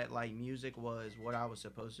realized that, like, music was what I was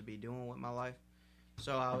supposed to be doing with my life.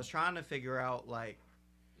 So I was trying to figure out,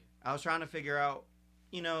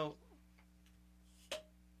 you know,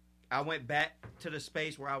 I went back to the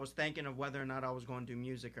space where I was thinking of whether or not I was going to do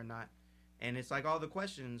music or not. And it's like all the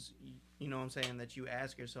questions, you know what I'm saying, that you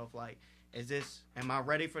ask yourself, like, am I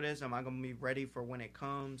ready for this? Am I going to be ready for when it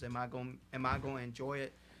comes? Am I going to enjoy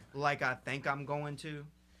it like I think I'm going to?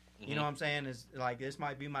 Mm-hmm. You know what I'm saying? It's like, this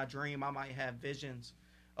might be my dream. I might have visions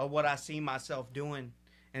of what I see myself doing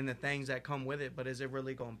and the things that come with it. But is it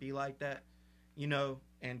really going to be like that? You know,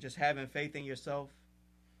 and just having faith in yourself.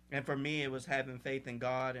 And for me, it was having faith in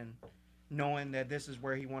God and knowing that this is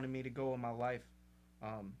where he wanted me to go in my life.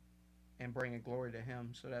 And bringing glory to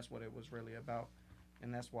him. So that's what it was really about.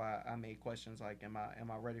 and that's why I made questions like, am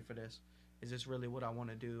I ready for this? Is this really what I want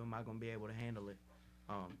to do? Am I gonna be able to handle it?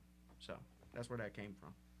 So that's where that came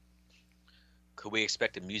from. Could we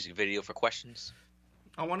expect a music video for Questions?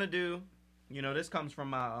 I want to do, this comes from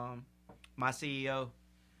my CEO.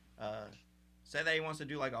 Said that he wants to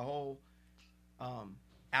do like a whole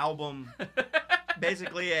album,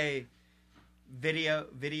 basically a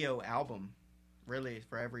video album, really,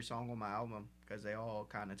 for every song on my album, because they all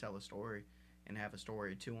kind of tell a story and have a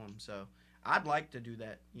story to them. So I'd like to do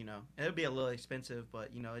that. It'll be a little expensive, but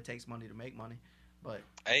it takes money to make money. But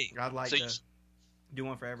Hey, I'd like so to do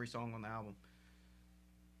one for every song on the album,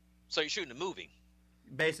 so you're shooting a movie?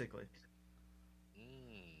 basically.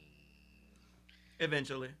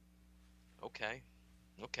 Eventually. Okay.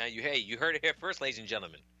 You heard it here first, ladies and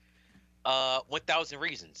gentlemen. 1,000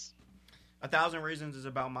 Reasons. 1,000 Reasons is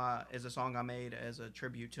a song I made as a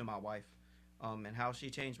tribute to my wife, and how she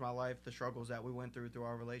changed my life, the struggles that we went through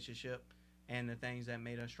our relationship, and the things that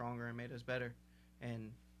made us stronger and made us better,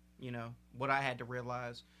 and what I had to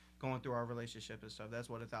realize going through our relationship and stuff. That's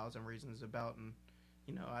what 1,000 Reasons is about, and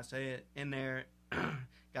I say it in there.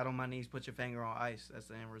 Got on my knees, put your finger on ice. That's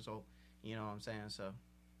the end result. You know what I'm saying? So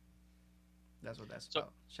that's what that's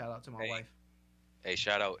about. Shout out to my wife. Hey,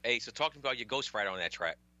 shout out. Hey, so talking about your ghostwriter on that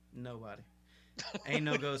track. Nobody. Ain't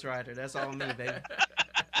no ghostwriter. That's all me, baby.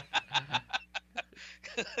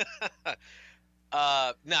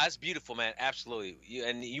 No, it's beautiful, man. Absolutely.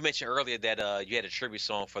 You mentioned earlier that you had a tribute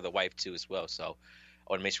song for the wife too, as well. So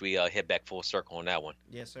I want to make sure we hit back full circle on that one.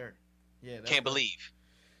 Yes, sir. Yeah. Can't Believe.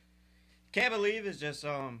 Can't Believe is just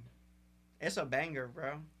it's a banger,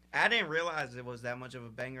 bro. I didn't realize it was that much of a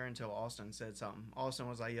banger until Austin said something. Austin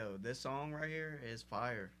was like, "Yo, this song right here is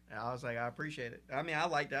fire." And I was like, "I appreciate it." I mean, I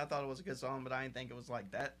liked it. I thought it was a good song, but I didn't think it was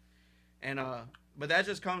like that. And but that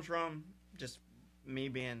just comes from just me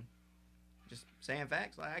being just saying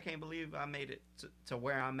facts. Like, I can't believe I made it to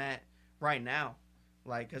where I'm at right now.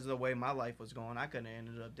 Like, because of the way my life was going, I couldn't have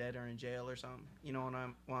ended up dead or in jail or something. You know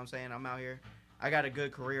what I'm saying? I'm out here. I got a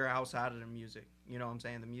good career outside of the music. You know what I'm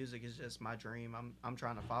saying? The music is just my dream. I'm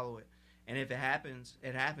trying to follow it. And if it happens,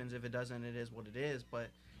 it happens. If it doesn't, it is what it is. But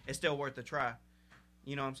it's still worth a try.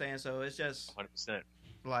 You know what I'm saying? So it's just 100%.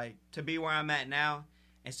 Like, to be where I'm at now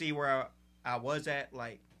and see where I was at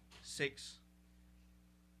like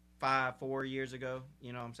 4 years ago.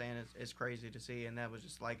 You know what I'm saying? It's crazy to see. And that was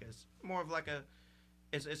just like, it's more of like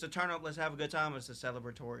it's a turn up, let's have a good time. It's a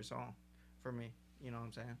celebratory song for me. You know what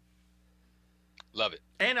I'm saying? Love it.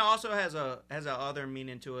 And it also has a other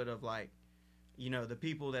meaning to it of like, the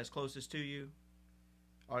people that's closest to you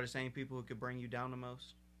are the same people who could bring you down the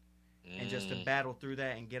most. And just to battle through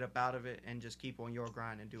that and get up out of it and just keep on your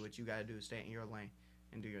grind and do what you got to do, stay in your lane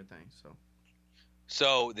and do your thing.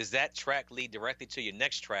 So does that track lead directly to your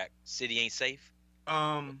next track, City Ain't Safe?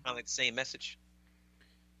 Kind of like the same message.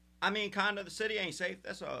 I mean, kind of. The City Ain't Safe.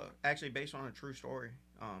 That's actually based on a true story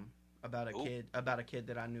about a kid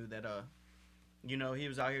that I knew that he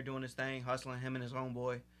was out here doing his thing, hustling, him and his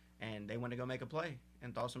homeboy, and they went to go make a play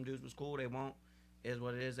and thought some dudes was cool. They won't. Is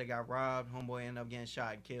what it is. They got robbed. Homeboy ended up getting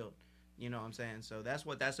shot and killed. You know what I'm saying? So that's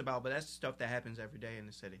what that's about. But that's stuff that happens every day in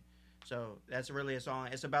the city. So that's really a song.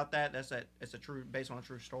 It's about that. It's based on a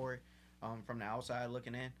true story from the outside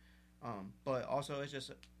looking in. But also it's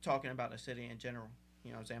just talking about the city in general. You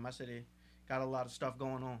know what I'm saying? My city got a lot of stuff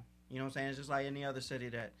going on. You know what I'm saying? It's just like any other city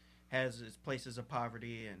that has its places of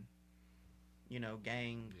poverty and,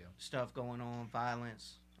 gang stuff going on,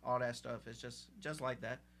 violence, all that stuff. It's just like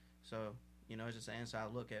that. So, it's just an inside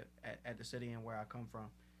look at the city and where I come from.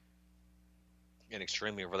 An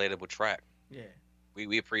extremely relatable track. Yeah.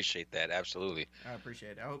 We appreciate that. Absolutely. I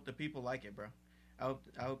appreciate it. I hope the people like it, bro. I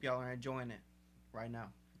hope y'all are enjoying it right now.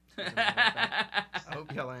 I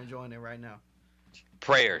hope y'all are enjoying it right now.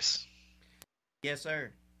 Prayers. Yes,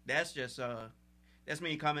 sir. That's just that's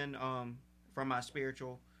me coming from my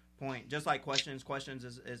spiritual point. Just like questions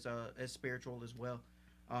is spiritual as well.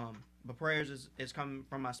 But prayers is coming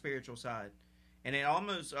from my spiritual side, and it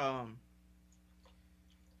almost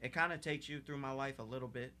it kind of takes you through my life a little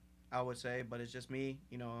bit, I would say. But it's just me,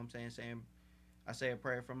 you know what I'm saying. I say a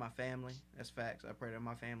prayer for my family. That's facts. I pray that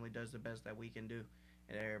my family does the best that we can do,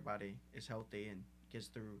 and everybody is healthy and gets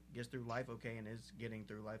through life okay, and is getting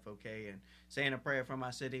through life okay. And saying a prayer for my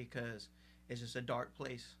city, because it's just a dark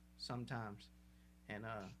place sometimes. And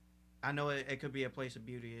I know it could be a place of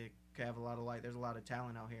beauty. It could have a lot of light. There's a lot of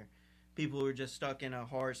talent out here. People who are just stuck in a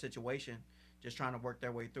hard situation, just trying to work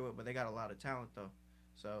their way through it, but they got a lot of talent though.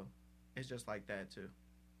 So it's just like that too.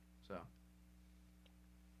 So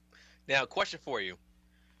now, question for you.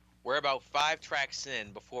 We're about 5 tracks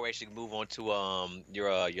in before we actually move on to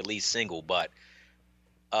your lead single, but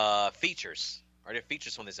Features. Are there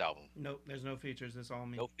features on this album? Nope, there's no features. It's all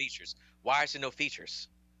me. No features. Why is there no features?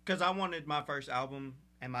 Because I wanted my first album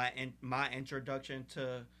and my introduction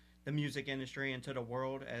to the music industry and to the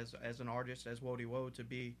world as an artist, as Wody Woe, to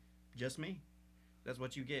be just me. That's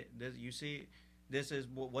what you get. You see, this is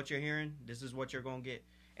what you're hearing. This is what you're gonna get.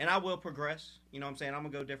 And I will progress. You know what I'm saying? I'm gonna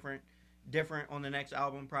go different on the next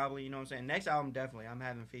album probably. You know what I'm saying? Next album definitely. I'm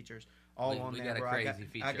having features all on there. We got a bro. crazy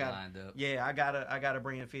feature lined up. Yeah, I gotta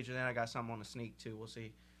bring in features. And I got something on the sneak too. We'll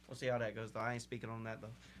see how that goes though. I ain't speaking on that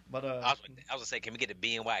though. But I was gonna say, can we get a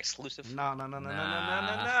BNY exclusive? No.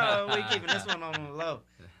 We keeping this one on the low.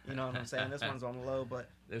 You know what I'm saying? This one's on the low, but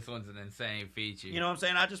this one's an insane feature. You know what I'm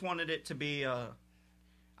saying? I just wanted it to be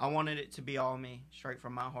I wanted it to be all me, straight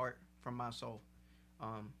from my heart, from my soul.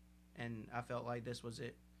 And I felt like this was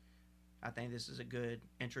it. I think this is a good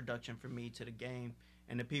introduction for me to the game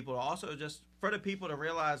and the people, also just for the people to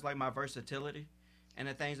realize like my versatility and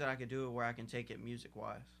the things that I could do where I can take it music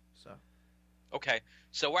wise. So okay,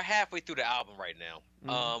 so we're halfway through the album right now.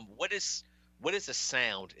 Mhm. What is the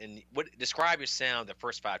sound, and describe your sound the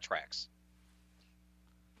first 5 tracks?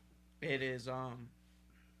 It is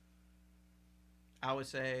I would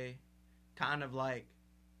say kind of like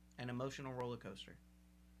an emotional roller coaster.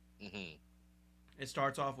 Mm-hmm. It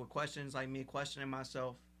starts off with questions, like me questioning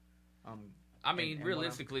myself. I mean, and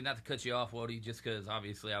realistically, not to cut you off, Wody, just because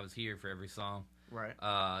obviously I was here for every song. Right.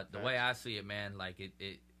 The way I see it, man, like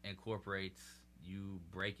it incorporates you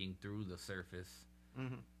breaking through the surface,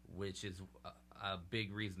 Mm-hmm. which is a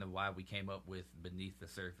big reason of why we came up with Beneath the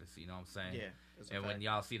Surface. You know what I'm saying? Yeah. That's a And fact. when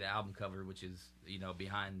y'all see the album cover, which is,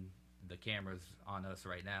 behind the cameras on us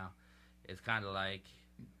right now, it's kind of like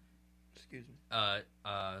Excuse me.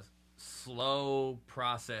 a slow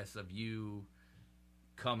process of you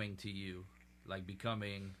coming to you, like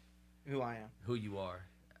becoming Who I am. who you are.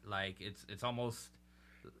 Like it's almost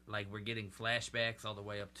like we're getting flashbacks all the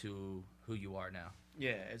way up to who you are now.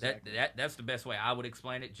 Yeah, exactly. That's the best way I would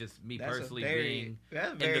explain it. Just me personally being that's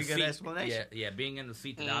a in very the good seat, explanation. yeah, being in the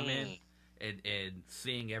seat that I'm in, and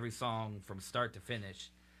seeing every song from start to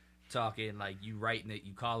finish, talking like you writing it,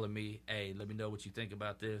 you calling me, hey, let me know what you think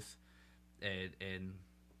about this, and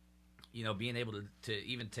being able to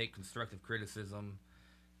even take constructive criticism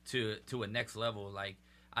to a next level. Like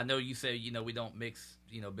I know you say we don't mix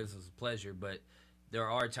business with pleasure, but there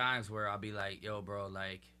are times where I'll be like, yo, bro,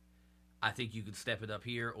 like I think you could step it up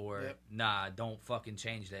here, or Yep. nah, don't fucking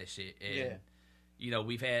change that shit. And Yeah.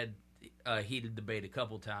 we've had a heated debate a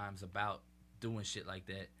couple times about doing shit like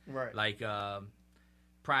that. Right. Like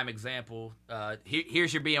prime example,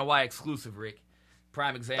 here's your BNY exclusive, Rick.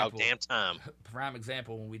 Prime example. About damn time. Prime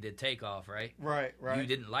example when we did Takeoff, right? Right. You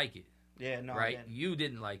didn't like it, Yeah, no, I right? didn't. You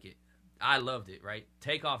didn't like it. I loved it, right?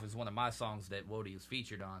 Takeoff is one of my songs that Wody is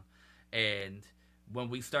featured on. And when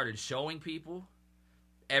we started showing people,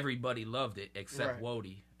 everybody loved it except Right.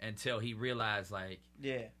 Wody, until he realized, like,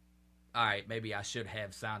 Yeah. all right, maybe I should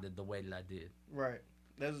have sounded the way that I did. Right.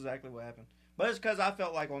 That's exactly what happened. But it's because I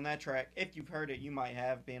felt like on that track, if you've heard it, you might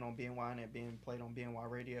have been on BNY and it being played on BNY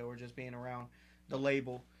radio, or just being around the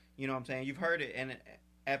label. You know what I'm saying? You've heard it. And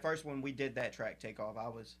at first when we did that track, Takeoff, I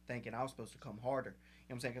was thinking I was supposed to come harder. You know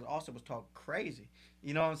what I'm saying? Because Austin was talking crazy.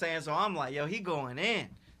 You know what I'm saying? So I'm like, yo, he going in.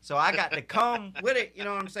 So I got to come with it. You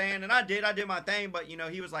know what I'm saying? And I did my thing. But,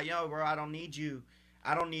 he was like, yo, bro, I don't need you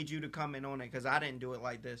to come in on it, because I didn't do it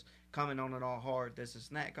like this. Coming on it all hard, this is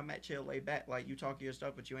that. Come back, chill, lay back. Like, you talk your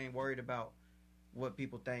stuff, but you ain't worried about what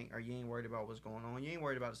people think, or you ain't worried about what's going on. You ain't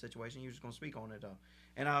worried about the situation. You're just going to speak on it, though.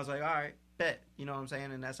 And I was like, all right, bet. You know what I'm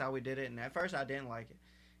saying? And that's how we did it. And at first, I didn't like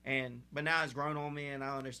it. But now it's grown on me, and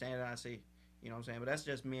I understand it. I see. You know what I'm saying? But that's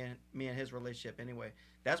just me and his relationship anyway.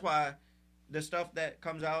 That's why the stuff that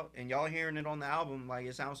comes out, and y'all hearing it on the album, like,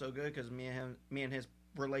 it sounds so good, because me and his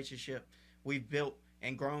relationship, we've built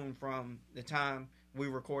and grown from the time we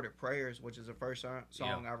recorded Prayers, which is the first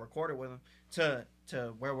song I recorded with him,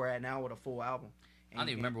 to where we're at now with a full album. I don't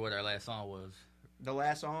even remember what our last song was. The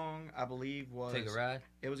last song, I believe, was Take a Ride?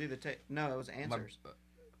 It was either it was Answers.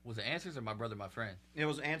 Was it Answers or My Brother, My Friend? It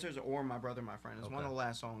was Answers or My Brother, My Friend. It's one of Okay. the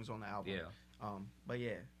last songs on the album. Yeah. But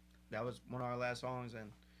yeah, that was one of our last songs,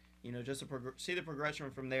 and just to see the progression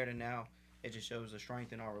from there to now, it just shows the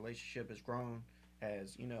strength in our relationship has grown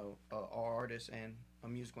as our artist and a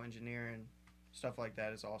musical engineer and stuff like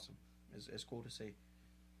that. Is awesome. It's cool to see.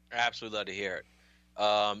 I absolutely love to hear it.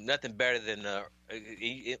 Nothing better than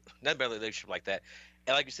nothing better than a relationship like that.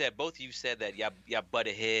 And like you said, both of you said that y'all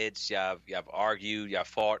butted heads, y'all argued, y'all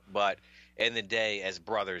fought, but in the day, as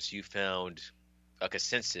brothers, you found a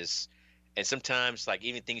consensus. And sometimes, like,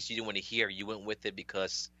 even things you didn't want to hear, you went with it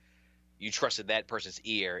because you trusted that person's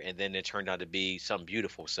ear, and then it turned out to be something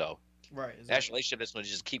beautiful. So Right. that Exactly. relationship that's going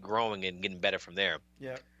to just keep growing and getting better from there.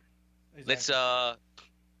 Yeah. Exactly. Let's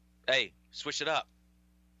hey, switch it up.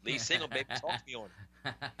 Lead single, baby. Talk to me on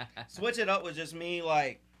it. Switch it up was just me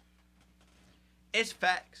like. It's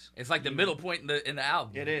facts. It's like the middle point in the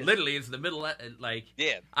album. It is. Literally, it's the middle. Like,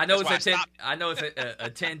 Yeah. I know that's it's a why I 10. stopped. I know it's a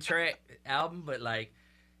 10-track album, but like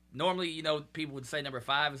normally, you know, people would say number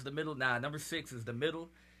 5 is the middle. Nah, number 6 is the middle.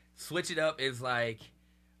 Switch it up is like,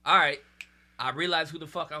 all right, I realize who the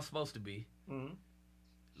fuck I'm supposed to be. Mhm.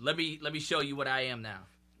 Let me show you what I am now.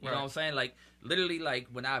 You know what I'm saying? Like literally, like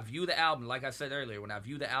when I view the album, like I said earlier, when I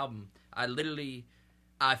view the album,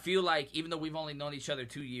 I feel like even though we've only known each other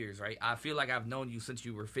 2 years, right? I feel like I've known you since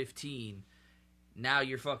you were 15. Now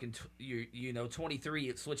you're fucking, you're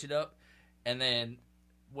 23. Switch it up, and then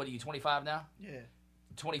what are you, 25 now? Yeah.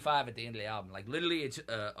 25 at the end of the album. Like literally, it's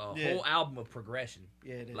a Yeah. whole album of progression.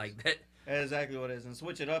 Yeah, it is. Like that. That's exactly what it is. And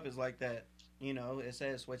switch it up is like that. You know, it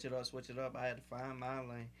says switch it up, switch it up. I had to find my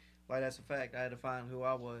lane. Like, that's a fact. I had to find who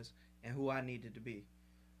I was and who I needed to be.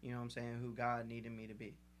 You know what I'm saying? Who God needed me to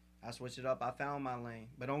be. I switched it up. I found my lane.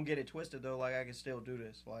 But don't get it twisted, though. Like, I can still do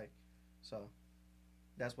this. Like, so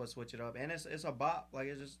that's what switch it up. And it's a bop. Like,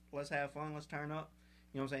 it's just, let's have fun. Let's turn up.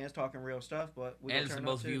 You know what I'm saying? It's talking real stuff, but we And gonna it's the turn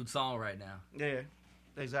most up, too. viewed song right now. Yeah,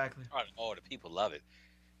 exactly. Oh, the people love it.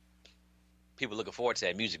 People looking forward to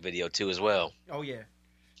that music video too as well. Oh, yeah.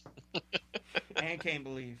 And Can't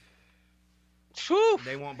Believe. Whew.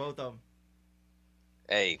 They want both of them.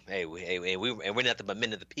 Hey, we're nothing but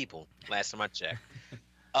men of the people. Last time I checked.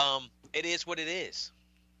 It is what it is.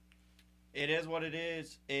 It is what it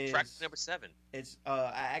is. Track number 7. It's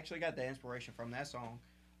I actually got the inspiration from that song,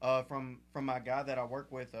 from my guy that I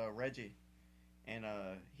work with, Reggie, and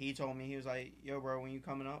he told me, he was like, "Yo, bro, when you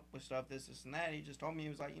coming up with stuff, this and that," he just told me, he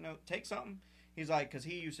was like, take something. He's like, cause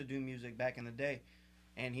he used to do music back in the day,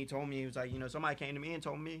 and he told me, he was like, somebody came to me and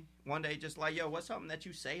told me one day, just like, "Yo, what's something that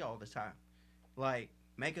you say all the time? Like,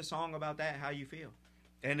 make a song about that, how you feel."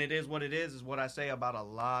 And it is what it is what I say about a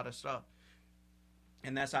lot of stuff.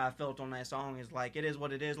 And that's how I felt on that song. Is like, it is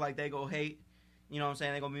what it is. Like, they go hate. You know what I'm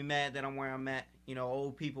saying? They going to be mad that I'm where I'm at.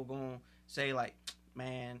 Old people going to say, like,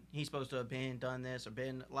 man, he's supposed to have been done this or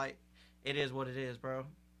been, like, it is what it is, bro.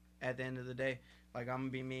 At the end of the day, like, I'm going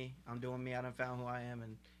to be me. I'm doing me. I done found who I am,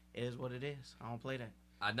 and it is what it is. I don't play that.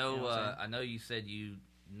 I know. You know what I'm saying? I know you said you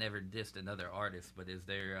never dissed another artist, but is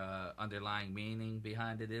there underlying meaning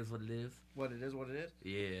behind it? Is what it is? What it is, what it is?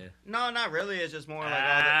 Yeah. No, not really. It's just more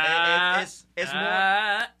like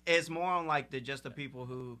it's more on like just the people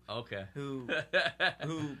who Okay. who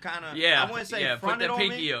kind of, Yeah. I wouldn't say put fronted that on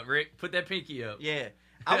pinky me. up, Rick. Put that pinky up. Yeah,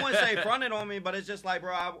 I wouldn't say fronted on me, but it's just like,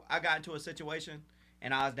 bro, I got into a situation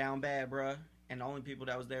and I was down bad, bro, and the only people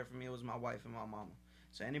that was there for me was my wife and my mama.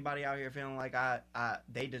 So anybody out here feeling like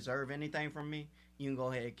they deserve anything from me, you can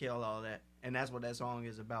go ahead and kill all that. And that's what that song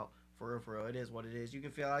is about. For real, for real. It is what it is. You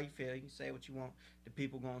can feel how you feel. You can say what you want. The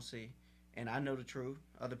people gonna see. And I know the truth.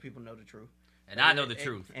 Other people know the truth. And I know the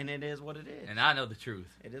truth. And it is what it is. And I know the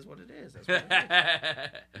truth. It is what it is. That's what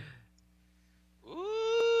it is.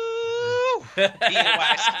 Ooh,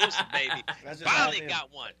 BNY exclusive, baby. That's just how I Finally feel.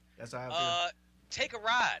 got one. That's how I feel. Take a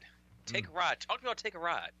ride. Take a ride. Talk about Take a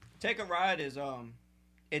Ride. Take a Ride is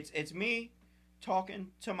it's me talking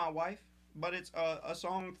to my wife, but it's a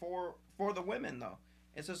song for the women though.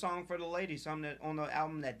 It's a song for the ladies, something that on the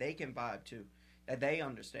album that they can vibe to, that they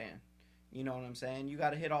understand. You know what I'm saying? You got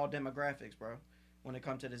to hit all demographics, bro, when it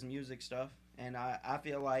comes to this music stuff. And I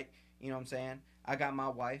feel like, you know what I'm saying, I got my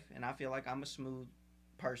wife, and I feel like I'm a smooth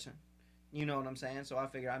person. You know what I'm saying? So I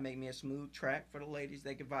figured I'd make me a smooth track for the ladies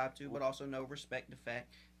they can vibe to, but also respect the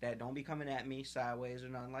fact that don't be coming at me sideways or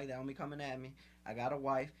nothing like that. Don't be coming at me. I got a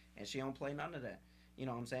wife, and she don't play none of that. You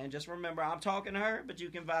know what I'm saying? Just remember, I'm talking to her, but you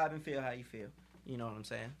can vibe and feel how you feel. You know what I'm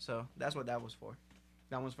saying? So that's what that was for.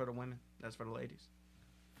 That one's for the women. That's for the ladies.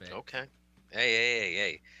 Okay.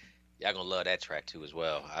 Hey. Y'all gonna love that track too as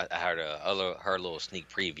well. I heard her little sneak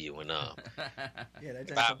preview, and Yeah, that if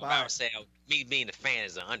takes I a would vibe. say me being a fan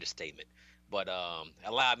is an understatement, but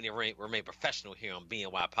allow me to remain professional here on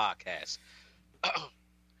BNY Podcast.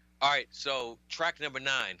 All right, so track number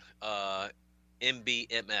 9,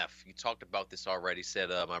 MBMF. You talked about this already. Said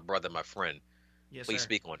my brother, my friend. Yes, Please sir.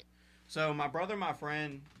 speak on it. So my brother, my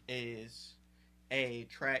friend is a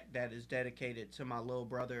track that is dedicated to my little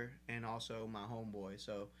brother and also my homeboy.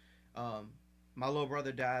 So my little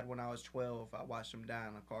brother died when I was 12. I watched him die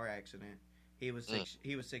in a car accident. He was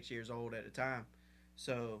 6 years old at the time.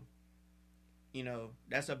 So,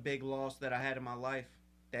 that's a big loss that I had in my life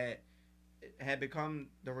that had become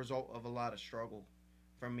the result of a lot of struggle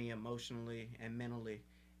for me emotionally and mentally.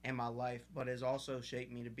 in my life, but has also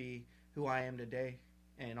shaped me to be who I am today,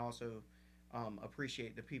 and also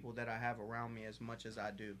appreciate the people that I have around me as much as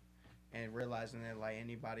I do, and realizing that like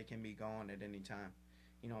anybody can be gone at any time.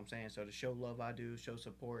 You know what I'm saying? So to show love, I do show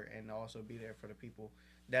support, and also be there for the people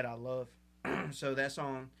that I love. So that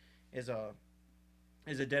song is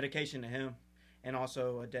a dedication to him, and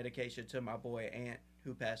also a dedication to my boy Ant,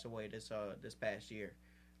 who passed away this past year,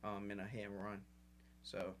 in a hit and run.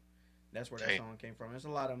 So that's where that song came from. There's a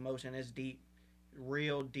lot of emotion. It's deep,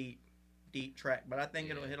 real deep track. But I think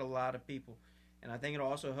it'll hit a lot of people, and I think it'll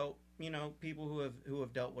also help people who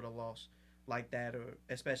have dealt with a loss like that, or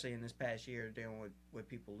especially in this past year dealing with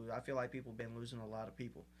people lose. I feel like people have been losing a lot of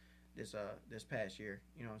people this past year.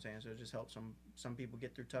 You know what I'm saying? So it just helps some people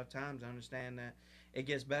get through tough times. Understand that it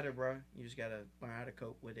gets better, bro. You just gotta learn how to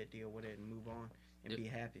cope with it, deal with it, and move on and be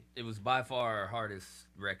happy. It was by far our hardest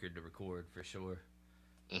record to record, for sure.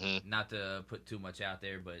 Mm-hmm. Not to put too much out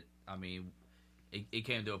there, but I mean, it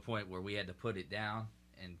came to a point where we had to put it down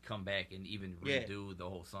and come back and even redo the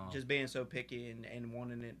whole song. Just being so picky and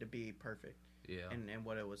wanting it to be perfect. Yeah. And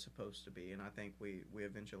what it was supposed to be. And I think we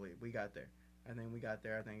eventually got there. I think we got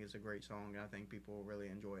there. I think it's a great song, and I think people will really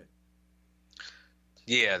enjoy it.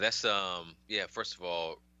 Yeah, that's first of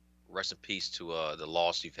all, rest in peace to the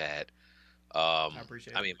loss you've had. I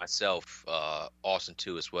appreciate it. I mean, myself, Austin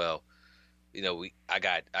too as well. I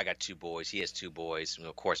got 2 boys. He has 2 boys, and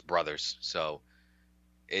of course brothers. So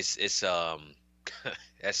it's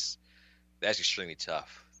that's extremely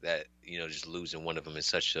tough. That just losing one of them in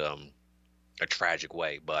such a tragic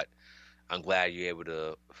way. But I'm glad you're able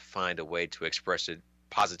to find a way to express it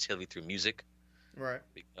positively through music. Right.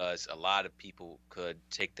 Because a lot of people could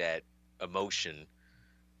take that emotion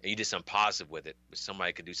and you did something positive with it, but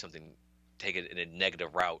somebody could do something, take it in a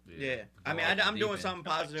negative route. Yeah. I mean, I'm doing something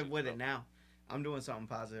positive with it now. I'm doing something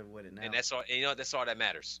positive with it now. And that's all. And that's all that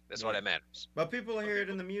matters. That's all that matters. But people will hear it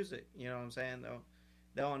in the music. You know what I'm saying?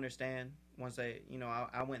 They'll understand once they.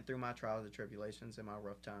 I went through my trials and tribulations and my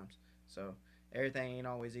rough times. So everything ain't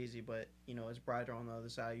always easy, but it's brighter on the other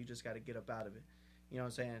side. You just got to get up out of it. You know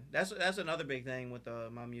what I'm saying? That's another big thing with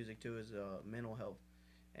my music too, is mental health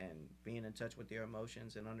and being in touch with your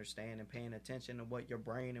emotions and understanding, paying attention to what your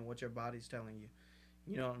brain and what your body's telling you.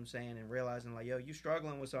 You know what I'm saying? And realizing like, yo, you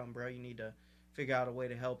struggling with something, bro. You need to figure out a way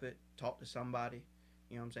to help it. Talk to somebody.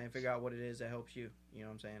 You know what I'm saying? Figure out what it is that helps you. You know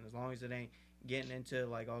what I'm saying? As long as it ain't getting into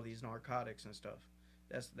like all these narcotics and stuff.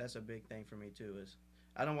 That's a big thing for me too. Is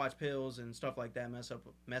I don't watch pills and stuff like that mess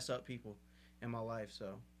up people in my life.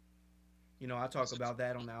 So, I talk about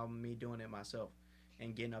that on the album, me doing it myself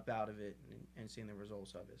and getting up out of it and seeing the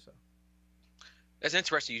results of it. So that's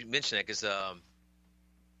interesting you mentioned that, because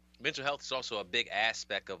mental health is also a big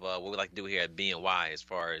aspect of what we like to do here at BNY as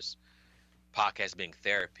far as podcast being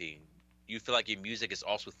therapy. You feel like your music is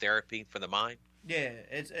also therapy for the mind? Yeah,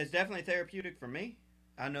 it's definitely therapeutic for me.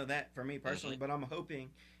 I know that for me personally, but I'm hoping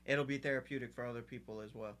it'll be therapeutic for other people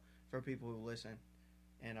as well, for people who listen.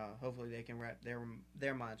 And hopefully they can wrap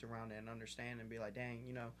their minds around it and understand and be like, dang,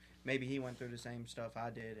 maybe he went through the same stuff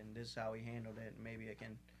I did and this is how he handled it. And maybe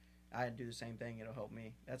I do the same thing. It'll help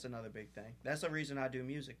me. That's another big thing. That's the reason I do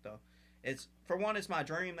music, though. It's my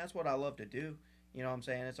dream. That's what I love to do. You know what I'm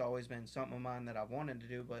saying? It's always been something of mine that I've wanted to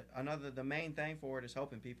do. But the main thing for it is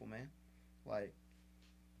helping people, man. Like,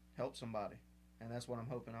 help somebody. And that's what I'm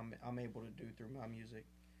hoping I'm able to do through my music.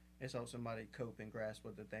 Is help somebody cope and grasp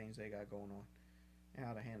with the things they got going on and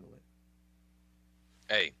how to handle it.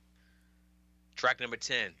 Hey, track number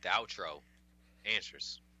 10, the outro,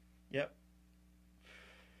 Answers. Yep.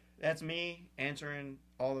 That's me answering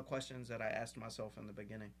all the questions that I asked myself in the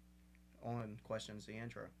beginning on Questions, the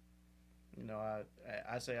intro. I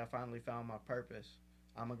say I finally found my purpose.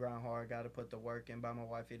 I'm a grind hard, got to put the work in, buy my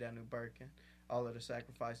wifey that new Birkin. All of the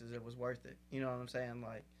sacrifices, it was worth it. You know what I'm saying?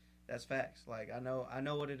 Like, that's facts. Like, I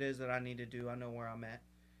know what it is that I need to do. I know where I'm at.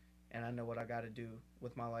 And I know what I got to do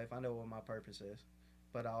with my life. I know what my purpose is.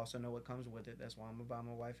 But I also know what comes with it. That's why I'm going to buy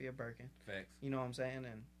my wifey a Birkin. Facts. You know what I'm saying?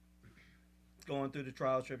 And going through the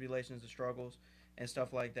trials, tribulations, the struggles, and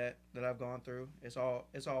stuff like that I've gone through, it's all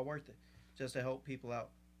worth it. Just to help people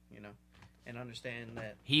out, and understand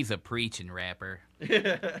that. He's a preaching rapper. I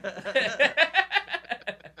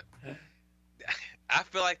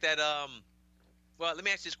feel like that. Well, let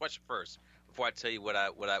me ask you this question first before I tell you what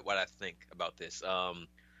I think about this.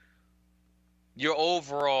 Your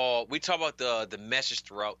overall, we talk about the message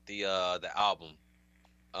throughout the album,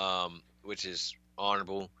 which is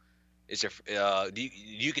honorable. Is do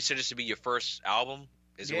you consider this to be your first album?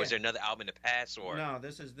 Was there another album in the past, or no?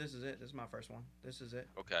 This is it. This is my first one. This is it.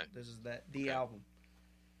 Okay. This is the album.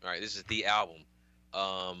 All right, this is the album.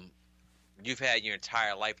 you've had your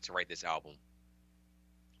entire life to write this album,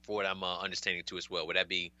 for what I'm understanding too as well. Would that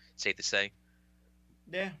be safe to say?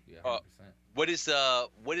 Yeah. Yeah, Uh, 100%. What is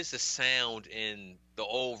the sound in the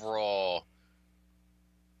overall?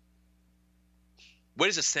 What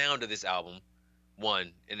is the sound of this album?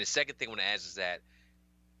 One, and the second thing I want to ask is that,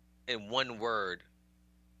 in one word,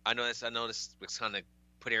 I know this was kind of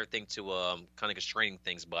put everything to kind of constraining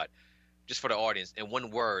things, but just for the audience, in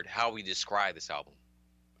one word, how we describe this album?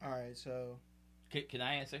 All right, so Can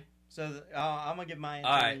I answer? I'm gonna give my answer.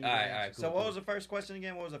 All right, and you all right, answer. all right, So cool, what cool. was the first question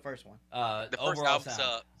again? What was the first one? The first Overall album.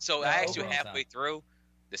 sound. So No, I asked you overall halfway through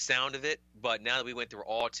the sound of it, but now that we went through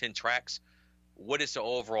all 10 tracks, what is the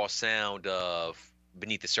overall sound of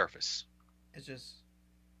Beneath the Surface?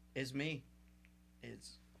 It's me.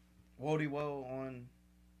 It's Wody Woe on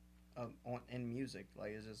in music.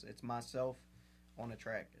 Like it's myself on a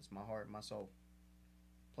track. It's my heart, my soul,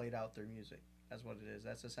 played out through music. That's what it is.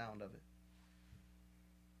 That's the sound of it.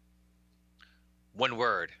 One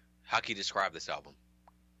word. How can you describe this album?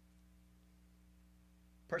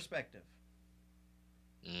 Perspective.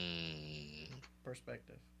 Mm.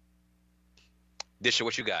 Perspective. Disha,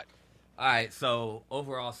 what you got? All right, so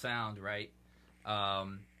overall sound, right?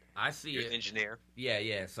 I see You're it. an engineer.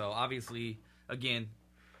 Yeah. So obviously, again,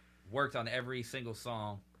 worked on every single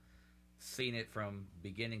song, seen it from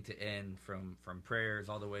beginning to end, from prayers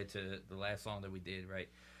all the way to the last song that we did, right?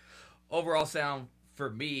 Overall sound for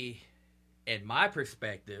me, and my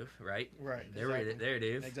perspective, right? Right. There it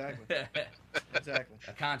is. Exactly. Exactly.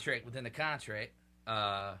 A contract within a contract.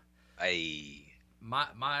 Hey.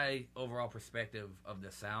 My overall perspective of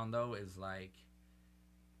the sound though is like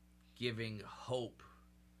giving hope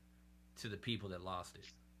to the people that lost it,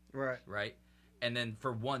 Right. and then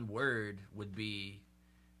for one word would be,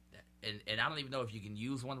 and I don't even know if you can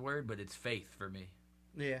use one word, but it's faith for me.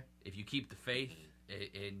 Yeah. If you keep the faith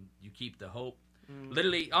and you keep the hope, Mm.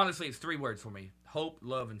 literally, honestly, it's 3 words for me: hope,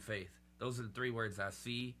 love, and faith. Those are the 3 words I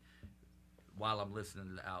see while I'm listening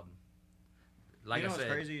to the album. Like you know I what's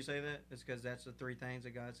said, crazy you say that? It's because that's the 3 things that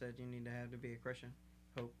God said you need to have to be a Christian: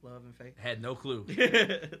 hope, love, and faith. had no clue.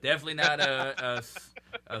 Definitely not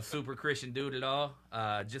a super Christian dude at all.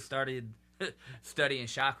 Just started studying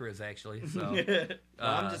chakras actually. So Well,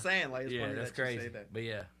 I'm just saying, like, it's yeah, funny that's that you crazy. say that. But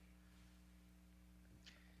yeah,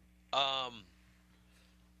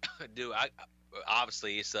 Dude, I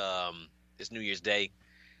obviously it's New Year's Day,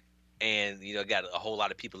 and got a whole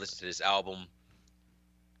lot of people listening to this album.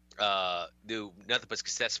 Dude, nothing but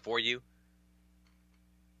success for you.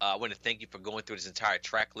 I want to thank you for going through this entire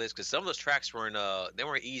track list, because some of those tracks weren't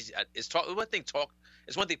easy. It's one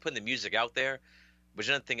thing putting the music out there, but it's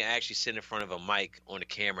another thing actually sitting in front of a mic on the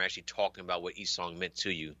camera, actually talking about what each song meant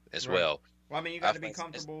to you as Right. well. Well, I mean, you got to I be find-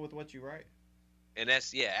 comfortable with what you write. And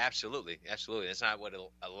that's absolutely. That's not what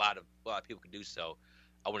a lot of people can do. So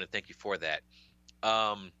I want to thank you for that.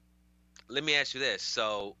 Let me ask you this: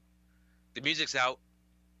 so the music's out,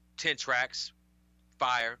 10 tracks,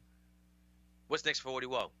 fire. What's next for Woody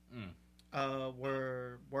Woe?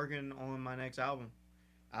 We're working on my next album.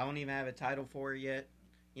 I don't even have a title for it yet.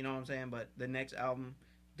 You know what I'm saying? But the next album,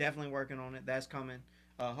 definitely working on it. That's coming.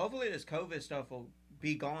 Hopefully this COVID stuff will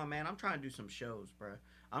be gone, man. I'm trying to do some shows, bro.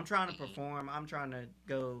 I'm trying to perform. I'm trying to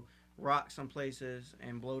go rock some places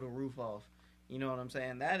and blow the roof off. You know what I'm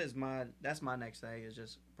saying? That's my next thing, is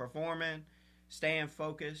just performing, staying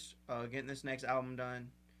focused, getting this next album done,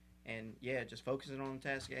 and yeah, just focusing on the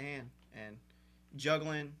task at hand and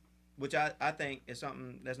juggling, which I think is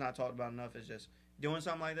something that's not talked about enough, is just doing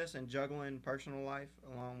something like this and juggling personal life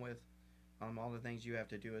along with all the things you have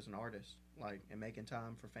to do as an artist, like, and making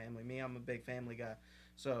time for family. Me, I'm a big family guy,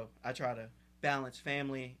 so I try to balance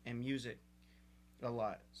family and music a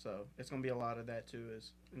lot. So it's going to be a lot of that too,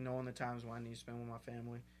 is knowing the times when I need to spend with my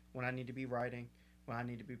family, when I need to be writing, when I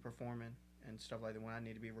need to be performing and stuff like that, when I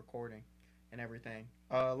need to be recording and everything.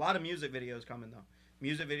 A lot of music videos coming though.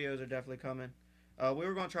 Music videos are definitely coming. We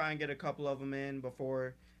were going to try and get a couple of them in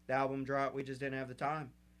before the album dropped. We just didn't have the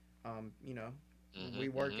time. We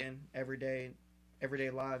working everyday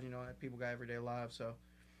lives, people got everyday lives. So,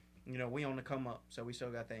 we on the come up. So we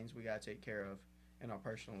still got things we got to take care of in our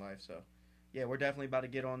personal life. So, yeah, we're definitely about to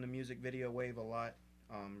get on the music video wave a lot.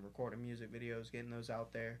 Recording music videos, getting those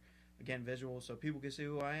out there. Again, visuals, so people can see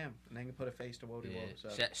who I am, and they can put a face to Woody Woe. So.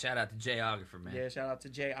 Shout out to Jayographer, man. Yeah, shout out to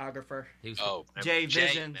Jayographer. He was, Jay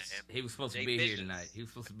Visions. He was supposed to be here tonight. He was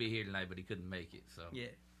supposed to be here tonight, but he couldn't make it. So yeah,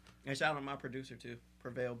 and shout out to my producer too,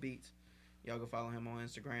 Prevail Beats. Y'all go follow him on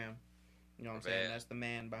Instagram. You know what I'm saying? That's the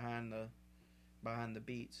man behind the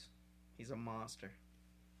beats. He's a monster.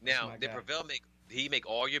 Now, my did guy. Prevail he make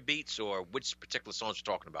all your beats, or which particular songs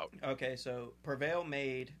you're talking about? Okay, so Prevail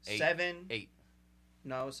made 8. 7. 8.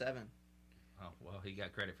 No, 7. Oh well, he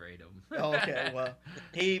got credit for 8 of them. Oh, okay, well,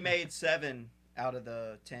 he made 7 out of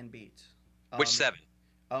the 10 beats. Which 7?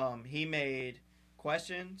 He made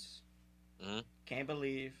Questions, Mhm. Can't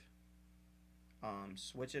Believe,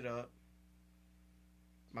 Switch It Up,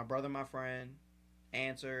 My Brother, My Friend,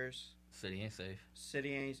 Answers, City Ain't Safe.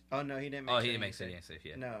 City Ain't. Oh no, he didn't make. Oh, City he didn't make Ain't City Safe. Ain't Safe.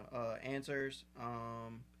 Yeah. No, Answers,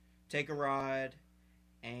 Take a Ride,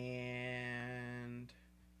 and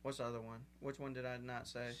what's the other one? Which one did I not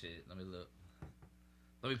say? Shit, let me look.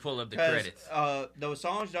 Let me pull up the 'Cause, credits. those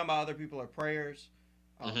songs done by other people are Prayers,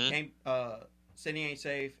 Mhm. City Ain't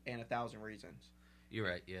Safe, and 1,000 Reasons. You're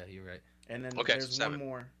right. Yeah, you're right. And then Okay, there's 7. one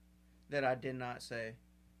more that I did not say.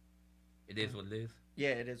 It is what it is.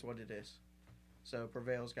 Yeah, it is what it is. So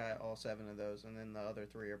Prevail's got all 7 of those, and then the other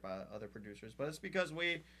 3 are by other producers. But it's because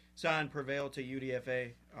we signed Prevail to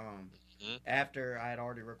UDFA after I had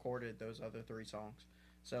already recorded those other 3 songs.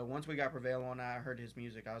 So once we got Prevail on, I heard his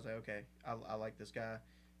music. I was like, okay, I like this guy.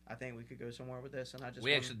 I think we could go somewhere with this. And I just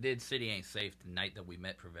We actually did City Ain't Safe the night that we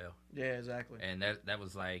met Prevail, yeah, exactly. and that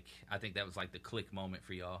was like, I think that was like the click moment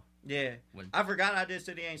for y'all. Yeah, When I forgot I did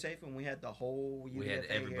City Ain't Safe when we had the whole UDFA We had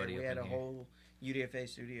everybody here. We up had in a here. whole UDFA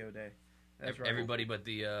studio day. That's right. everybody but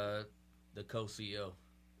the co-CEO.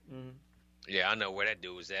 Mhm. Yeah, I know where that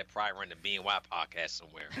dude is at. Probably run the BNY podcast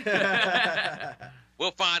somewhere. Mm-hmm.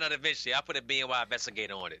 We'll find out eventually. I'll put a BNY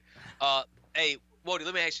investigator on it. Hey, Wody,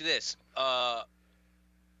 let me ask you this.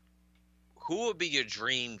 Who would be your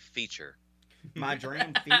dream feature? My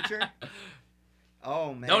dream feature?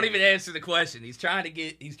 Oh man! Don't even answer the question. He's trying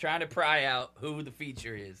to pry out who the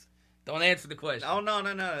feature is. Don't answer the question. Oh no!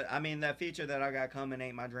 I mean that feature that I got coming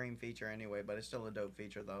ain't my dream feature anyway, but it's still a dope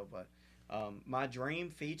feature though. But my dream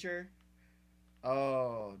feature,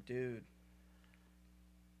 oh dude,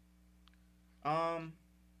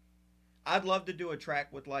 I'd love to do a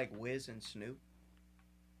track with like Wiz and Snoop.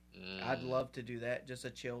 I'd love to do that. Just a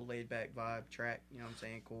chill, laid back vibe track. You know what I'm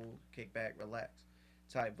saying? Cool, kick back, relax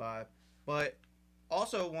type vibe. But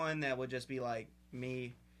also one that would just be like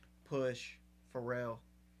me, Push, Pharrell.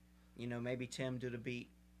 You know, maybe Tim do the beat.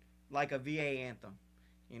 Like a VA anthem.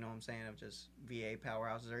 You know what I'm saying? Of just VA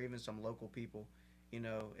powerhouses or even some local people. You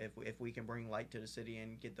know, if we can bring light to the city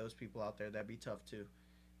and get those people out there, that'd be tough too.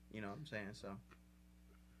 You know what I'm saying? So.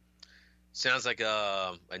 Sounds like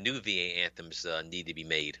a new VA anthems need to be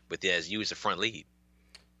made with as you as the front lead.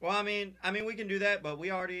 Well, I mean, we can do that, but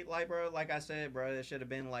we already like I said, bro, there should have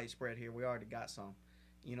been light spread here. We already got some,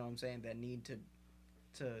 you know what I'm saying, that need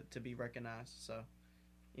to be recognized. So,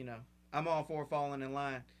 you know, I'm all for falling in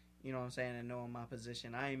line, you know what I'm saying, and knowing my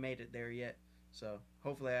position. I ain't made it there yet, so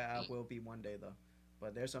hopefully I will be one day though.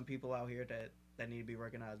 But there's some people out here that need to be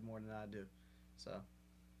recognized more than I do. So.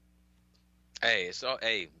 Hey,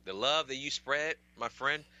 the love that you spread, my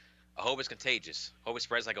friend, I hope it's contagious. Hope it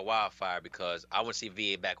spreads like a wildfire because I want to see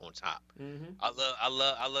VA back on top. Mm-hmm.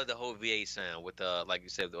 I love the whole VA sound with like you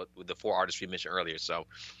said, with the 4 artists we mentioned earlier. So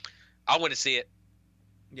I want to see it.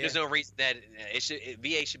 Yeah. There's no reason that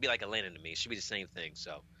VA should be like Atlanta to me. It should be the same thing.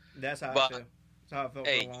 So that's how I feel. That's how I felt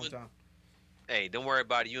for a long time. Hey, don't worry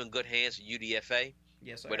about it. You in good hands with UDFA.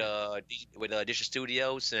 Yes, sir. With Disher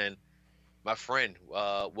Studios, and my friend,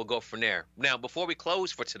 we'll go from there. Now, before we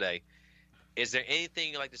close for today, is there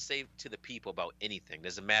anything you'd like to say to the people about anything?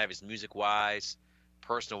 Doesn't matter if it's music-wise,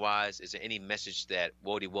 personal-wise. Is there any message that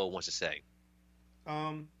Wody Woe wants to say?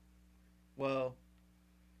 Well,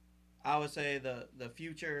 I would say the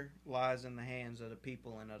future lies in the hands of the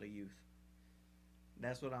people and of the youth.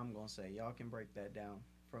 That's what I'm going to say. Y'all can break that down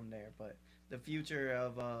from there. But the future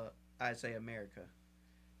of, I'd say, America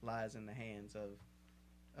lies in the hands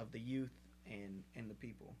of the youth and the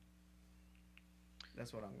people.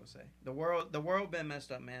 That's what I'm gonna say. The world been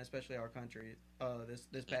messed up, man. Especially our country.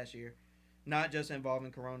 This past year, not just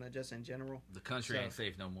involving Corona, just in general. The country ain't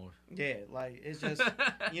safe no more. Yeah, like it's just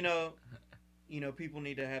you know, people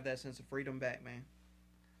need to have that sense of freedom back, man.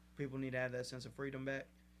 People need to have that sense of freedom back,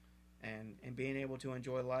 and being able to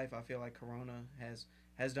enjoy life. I feel like Corona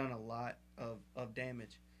has done a lot of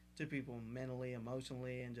damage to people mentally,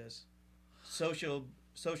 emotionally, and just socially,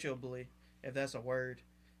 if that's a word.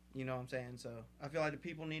 You know what I'm saying? So I feel like the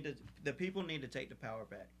people need to take the power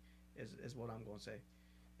back is what I'm going to say.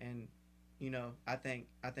 And you know, I think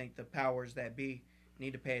the powers that be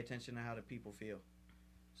need to pay attention to how the people feel.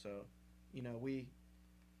 So, you know, we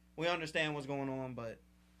understand what's going on, but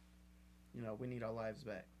You know, we need our lives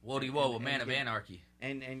back. Whoa, a man of anarchy.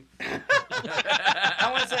 And I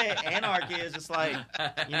want to say anarchy is just like,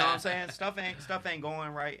 you know what I'm saying? Stuff ain't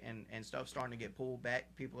going right, and stuff's starting to get pulled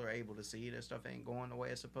back. People are able to see that stuff ain't going the way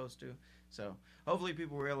it's supposed to. So hopefully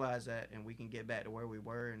people realize that, and we can get back to where we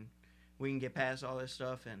were, and we can get past all this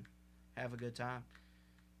stuff and have a good time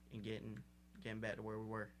and getting back to where we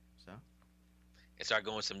were. So. And start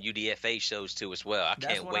going some UDFA shows too as well.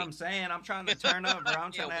 That's what I'm saying. I'm trying to turn up, bro.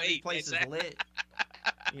 I'm trying to have these places lit.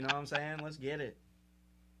 You know what I'm saying? Let's get it.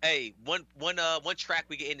 Hey, one track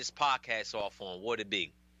we can end this podcast off on. What'd it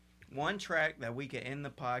be? One track that we could end the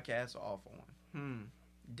podcast off on.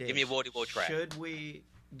 Dish. Give me a Volleyball track. Should we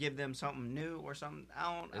give them something new or something?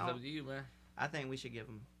 It's up to you, man. I think we should give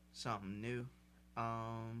them something new.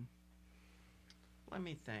 Let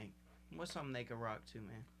me think. What's something they could rock to,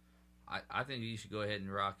 man? I think you should go ahead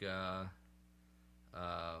and rock.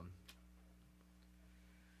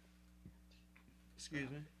 Excuse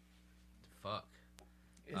me. Fuck.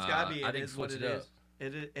 It's gotta be. I think is what switch it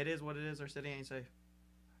it is. It is what it is. Our city ain't safe.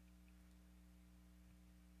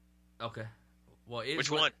 Okay. Well,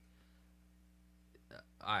 which one?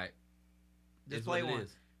 All right. Just play one.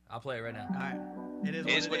 I'll play it right now. All right. It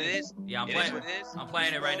is what it is. Yeah, I'm playing it. I'm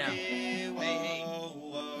playing it right now. Hey, we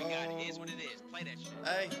got it. It is what it is. Play that shit.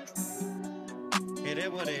 Hey, it is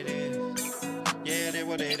what it is. Yeah, it is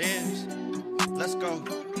what it is. Let's go.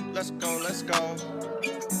 Let's go. Let's go.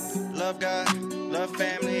 Love God, love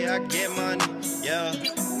family. I get money. Yeah.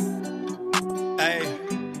 Hey.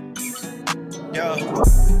 Yo,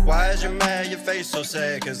 why is you mad? Your face so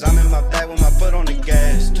sad? Cause I'm in my bag with my foot on the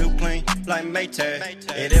gas. Too clean, like Maytag.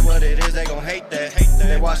 It is what it is, they gon' hate that.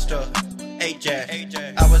 They watched the 8-Jack.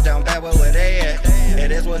 I was down bad, where they at?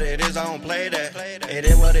 It is what it is, I don't play that. It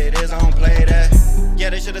is what it is, I don't play that. Yeah,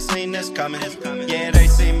 they should've seen this coming. Yeah, they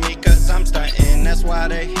see me cause I'm stuntin'. That's why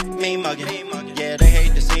they me muggin'. Yeah, they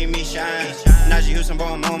hate to see me shine. Najee Houston, boy,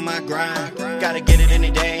 I'm on my grind. Gotta get it any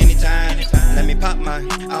day, anytime. Let me pop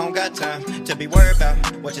mine. I don't got time to be worried about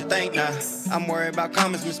what you think now. I'm worried about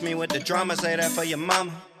comments, miss me with the drama. Say that for your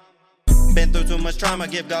mama. Been through too much trauma,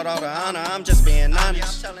 give God all the honor. I'm just being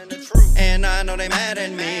honest. And I know they mad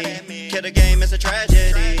at me. Kill the game, it's a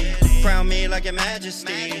tragedy. Crown me like your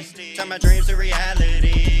majesty. Turn my dreams to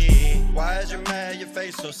reality. Why is you mad? Your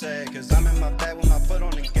face so sad? Cause I'm in my bag with my foot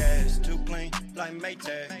on the gas. Too clean, like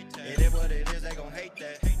Maytag. It is what it is, they gon' hate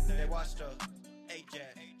that. They watch the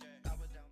 8-Jack.